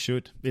 You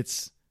should.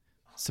 It's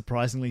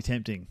surprisingly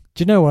tempting.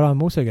 Do you know what?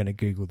 I'm also going to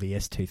Google the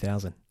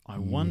S2000. I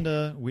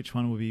wonder which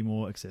one will be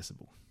more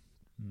accessible.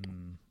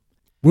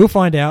 We'll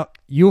find out.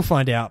 You'll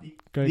find out.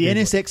 Go the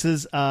Google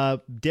NSXs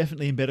are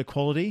definitely in better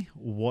quality.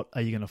 What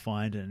are you going to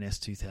find in an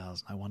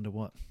S2000? I wonder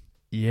what.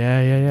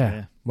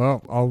 Yeah.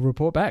 Well, I'll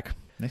report back.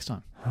 Next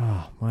time.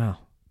 Oh, wow.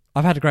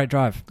 I've had a great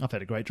drive. I've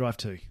had a great drive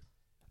too.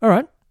 All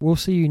right. We'll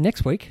see you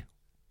next week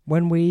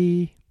when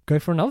we go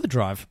for another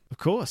drive. Of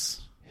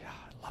course. Yeah,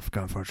 I love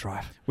going for a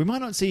drive. We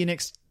might not see you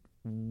next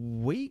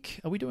week.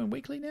 Are we doing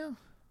weekly now?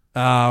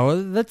 Well,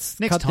 let's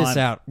cut this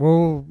out.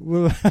 We'll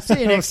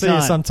see you next see time.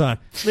 you sometime.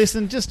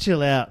 Listen, just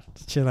chill out.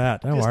 Chill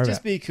out. Don't worry about it.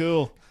 Just be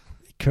cool.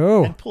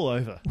 Cool. And pull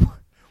over.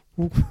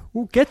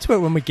 We'll get to it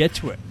when we get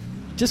to it.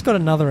 Just got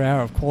another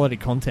hour of quality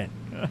content.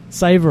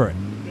 Savor it.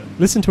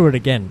 Listen to it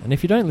again. And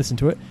if you don't listen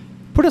to it,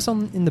 put us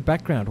on in the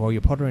background while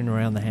you're pottering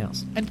around the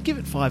house. And give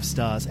it 5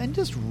 stars and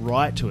just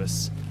write to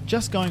us.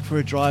 Just going for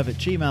a drive at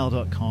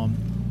gmail.com.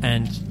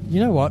 And you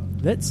know what?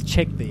 Let's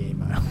check the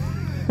email.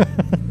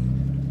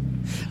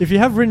 If you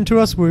have written to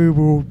us,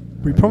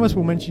 we promise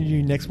we'll mention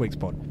you next week's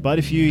pod. But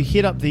if you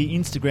hit up the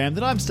Instagram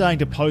that I'm starting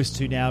to post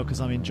to now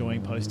because I'm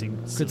enjoying posting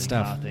Good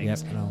stuff. car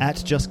things, Yep.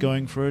 at Just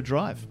Going for a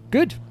Drive.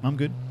 Good. I'm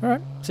good. All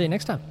right. See you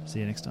next time. See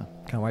you next time.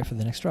 Can't wait for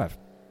the next drive.